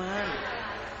မှန်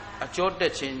အကျော်တ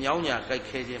က်ခြင်းညောင်းညာကြိုက်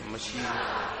ခဲခြင်းမရှိဘူး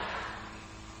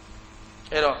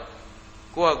အဲ့တော့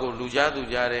ကိုယ့်အကိုလူကြားသူ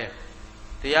ကြားတဲ့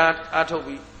တရားအားထုတ်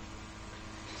ပြီး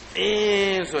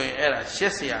ဆိုရင်အဲ့ဒါရှ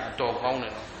က်เสียအတော်ကောင်းတ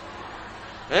ယ်နော်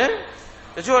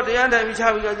တချို့တရားထိုင်ပြီးချ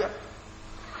ပြီးကြမ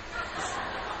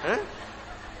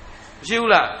ရှိဘူး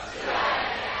လား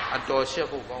အတော်ရှက်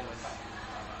ဖို့ကောင်းတယ်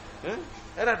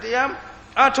အဲ့ဒါတရား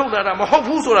အားထုတ်တာမဟုတ်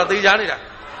ဘူးဆိုတာသိကြနေတာ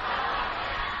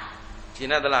ရှ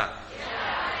င်းသလား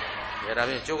ဒါ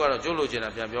ဖြင့်ကျုပ်ကတော့ကျုပ်လိုချင်တာ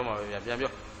ပြန်ပြောမှာပဲဗျာပြန်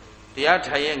ပြောတရား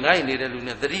ထိုင်ရင်ငိုက်နေတဲ့လူ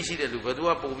နဲ့သတိရှိတဲ့လူဘယ်သူက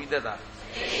ပုံပြီးသက်တာ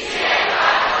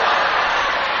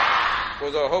ကို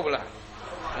စောဟုတ်ပလား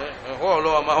ဟော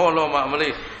လောမဟောလောမမ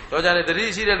လေးတော့ကြတယ်သတိ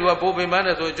ရှိတဲ့လူကပုံပင်ပန်းတ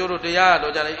ယ်ဆိုရင်ကျိုးတို့တရား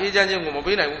တော့ကြတယ်အေးချမ်းခြင်းကိုမ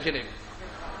ပေးနိုင်ဘူးဖြစ်နေပြီ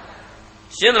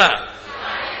ရှင်းသလား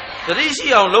သတိရှိ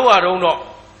အောင်လုပ်ရတော့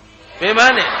ပင်ပ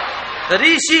န်းတယ်သ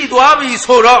တိရှိသွားပြီ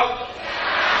ဆိုတော့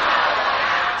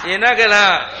ရှင်းတတ်ကြ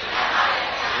လား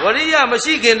ဝရိယမ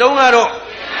ရှိခင်တုန်းကတော့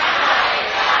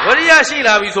ဝရိယရှိ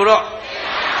လာပြီဆိုတော့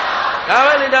ဒါ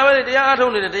ပဲလေတရားအားထု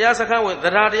တ်နေတယ်တရားစခန်းဝင်သ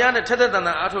ဒ္ဓါတရားနဲ့ထက်ထက်တန်တ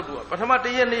န်အားထုတ်တူပထမတ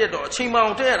စ်ရက်နှစ်ရက်တော့အချိန်မအော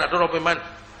င်တက်ရတာတော်တော်ပင်ပန်း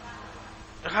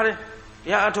တခါတည်းတ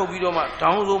ရားအားထုတ်ပြီးတော့မှဒေါ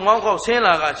င်းဆိုမောင်းခောက်ဆင်း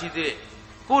လာကရှိသေးတယ်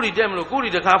ကိုယ်ဒီတက်မလို့ကိုယ်ဒီ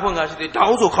တကားဖွင့်ကရှိသေးဒေါ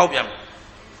င်းဆိုခောက်ပြန်မယ်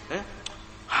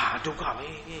ဟာဒုက္ခပဲ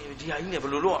ဒီဟာကြီးနဲ့ဘ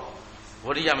ယ်လိုလုပ်ဝ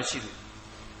ရိယမရှိဘူး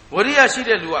ဝရိယရှိ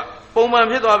တဲ့လူကပုံမှန်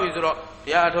ဖြစ်သွားပြီဆိုတော့တ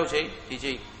ရားအားထုတ်ချိန်ဒီ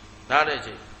ချိန်နားတဲ့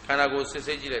ချိန်ခန္ဓာကိုယ်စစ်စ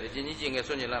စ်ကြည့်လိုက်တယ်ကျင်ကြီးကျင်ငယ်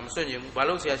ဆွညင်လားမဆွညင်ဘူးဘာ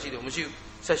လို့ဆရာရှိတယ်မရှိဘူး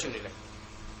ဆက်ရှုနေလိုက်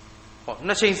ဟော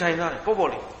နှစ်ချိန်ဆိုင်ထားတယ်ပေါ့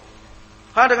လေး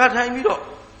ဟာတခါထိုင်ပြီးတော့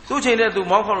သူ့ချိန်နဲ့သူ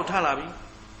မောင်းခေါက်လို့ထလာပြီ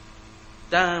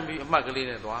တန်းပြီးအမှတ်ကလေး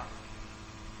နဲ့သွား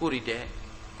ကိုရီတဲ့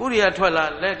ကိုရီကထွက်လာ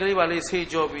လက်ကလေးပါလေးဆေး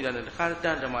ကြောပြီးတာနဲ့တခါတ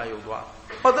န်းဓမ္မယုတ်သွား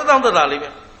ဟောသက်သာလေးပဲ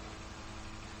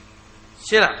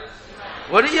ရှင်းလား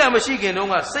ဝရိယမရှိခင်တု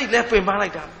န်းကစိတ်လဲပင်ပန်းလို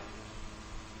က်တာ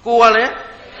ကိုယ်ကလည်း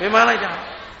ပင်ပန်းလိုက်တာ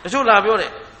တချို့လာပြောတ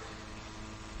ယ်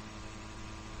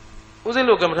ဦးဇင်း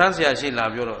တို့ကမ္မထမ်းဆရာရှိလာ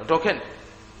ပြောတော့တော်ခက်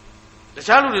တ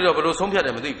ခြားလူတွေတော့ဘယ်လိုဆုံးဖြတ်တ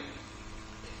ယ်မသိဘူး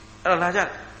အဲ့တော့လာကြ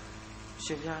ရှ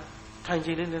င်ဗျာထိုင်ကြ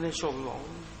ည့်လေးနည်းနည်းလျှော့ပြီးပါဦး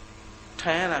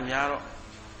ထိုင်ရတာများတော့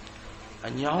အ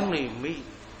ညောင်းနေမိ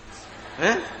ဟ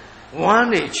မ်ဝမ်း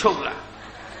နေချုပ်လာ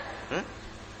ဟမ်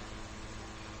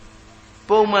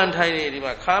ပုံမှန်ထိုင်နေဒီ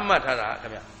မှာခါမှတ်ထားတာခ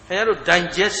င်ဗျခင်ဗျားတို့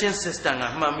digestion system က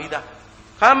မှန်ပြီးသား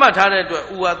ခါမှတ်ထားတဲ့အတွက်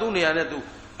ဥဟာသူ့နေရာနဲ့သူ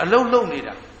အလုံးလုံးနေ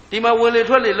တာဒီမှာဝင်လေ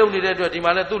ထွက်လေလုံနေတဲ့အတွက်ဒီ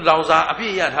မှာလည်းသူ့လောင်စာအပြ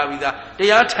ည့်ရထားပြီးသားတ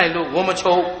ရားထိုင်လို့ဝမ်းမ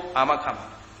ချုံအာမခံပါ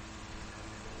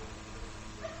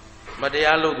မတ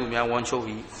ရားလို့သူများဝမ်းချုပ်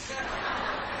ပြီ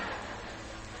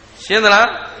ရှင်းသလား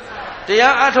တ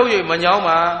ရားအထုတ်ရမညောင်း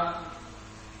ပါ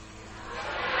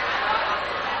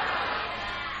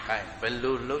အဲဘယ်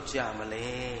လိုလုပ်ကြမလဲ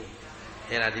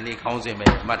အဲ့ဒါဒီနေ့ခေါင်းစဉ်ပဲ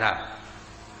မှတ်ထား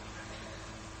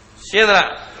ရှင်းသလား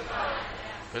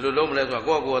ဘယ်လိုလုပ်မလဲဆိုတာ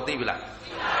ကိုယ့်ကိုယ်သိပြီလား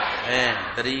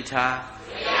တတိထား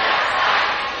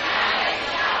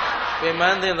ပြင်မှ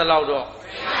န်းသိတဲ့လောက်တော့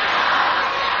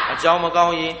အကြောင်းမကော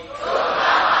င်းရင်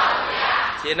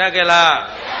ရှင်းတတ်ကြလား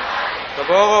သ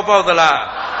ဘောကောပေါက်သလား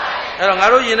အဲ့တော့ငါ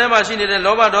တို့ယင်ထဲမှာရှိနေတဲ့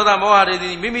လောဘဒေါသမောဟတွေဒီ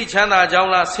မိမိချမ်းသာကြောင်း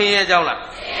လားဆင်းရဲကြောင်းလား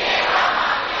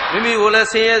မိမိကိုလည်း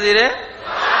ဆင်းရဲစေတယ်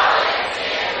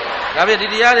ဒါပြဒီ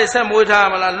တရားတွေဆက်မွေးထား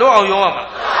မလားလွတ်အောင်ရုံးရမလား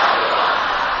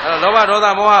အဲ့တော့လောဘဒေါသ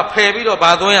မောဟဖယ်ပြီးတော့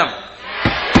ဗာသွင်းရမ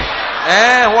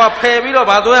ယ်ဟိုကဖယ်ပြီးတော့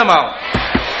ဗာသွင်းရမအောင်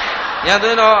ညသွ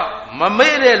င်းတော့မ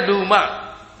မေ့တဲ့လူမှ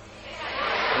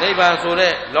နိဗ္ဗာန်ဆို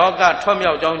တဲ့လောကထွက်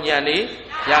မြောက်ကြောင်းဉာဏ်နေ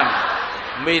ရမယ်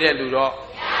မေ့တဲ့လူတော့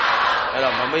အဲ့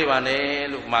တော့မမေ့ပါနဲ့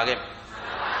လို့မှာခဲ့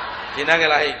ရှင်းတတ်ကြ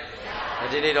လားဟဲ့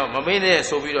ဒီနေ့တော့မမေ့နဲ့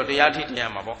ဆိုပြီးတော့တရားထိတ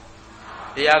ရားမှာပေါ့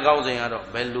တရားကောင်းစဉ်ကတော့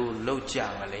ဘယ်လိုလုပ်ကြ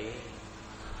မလဲ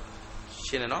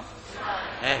ရှင်းတယ်နော်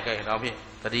ကဲတော့ဖြင့်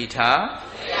တတိထား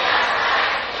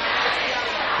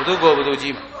ဘုသူကိုဘုသူကြ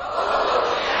ည့်မှာ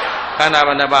ခန္ဓာဘ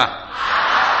ယ်နှပါ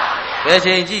ဘယ်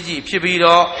ချိန်ကြည့်ကြည့်ဖြစ်ပြီး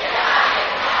တော့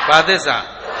ဘာသစ္စာ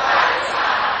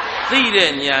သိတဲ့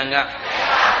ဉာဏ်က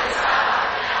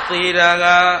သေတာက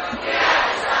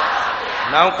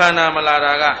နောက်ခန္ဓာမလာ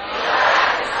တာက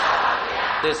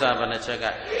သစ္စာဘယ်နှချက်က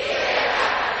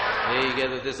ဒီကဲ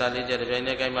သို့သစ္စာလေးချက်တစ်ပြိုင်တ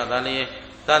ည်းကိုင်းမှသာလျင်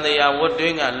တန်တရားဝတ်တွ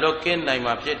င်းကလွတ်ကင်းနိုင်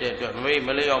မှာဖြစ်တဲ့အတွက်မ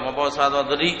လျော့မပေါ်စားသော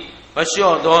သတိမ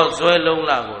လျှော့သောဇွဲလုံး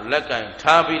လာကိုလက်ကင်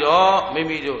ထားပြီးတော့မိ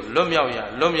မိတို့လွတ်မြောက်ရာ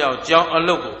လွတ်မြောက်ကြောင်းအ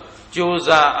လုပ်ကိုကြိုး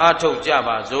စားအားထုတ်ကြ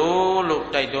ပါစို့လို့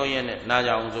တိုက်တွန်းရင်းနဲ့နား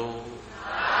ကြအောင်စို့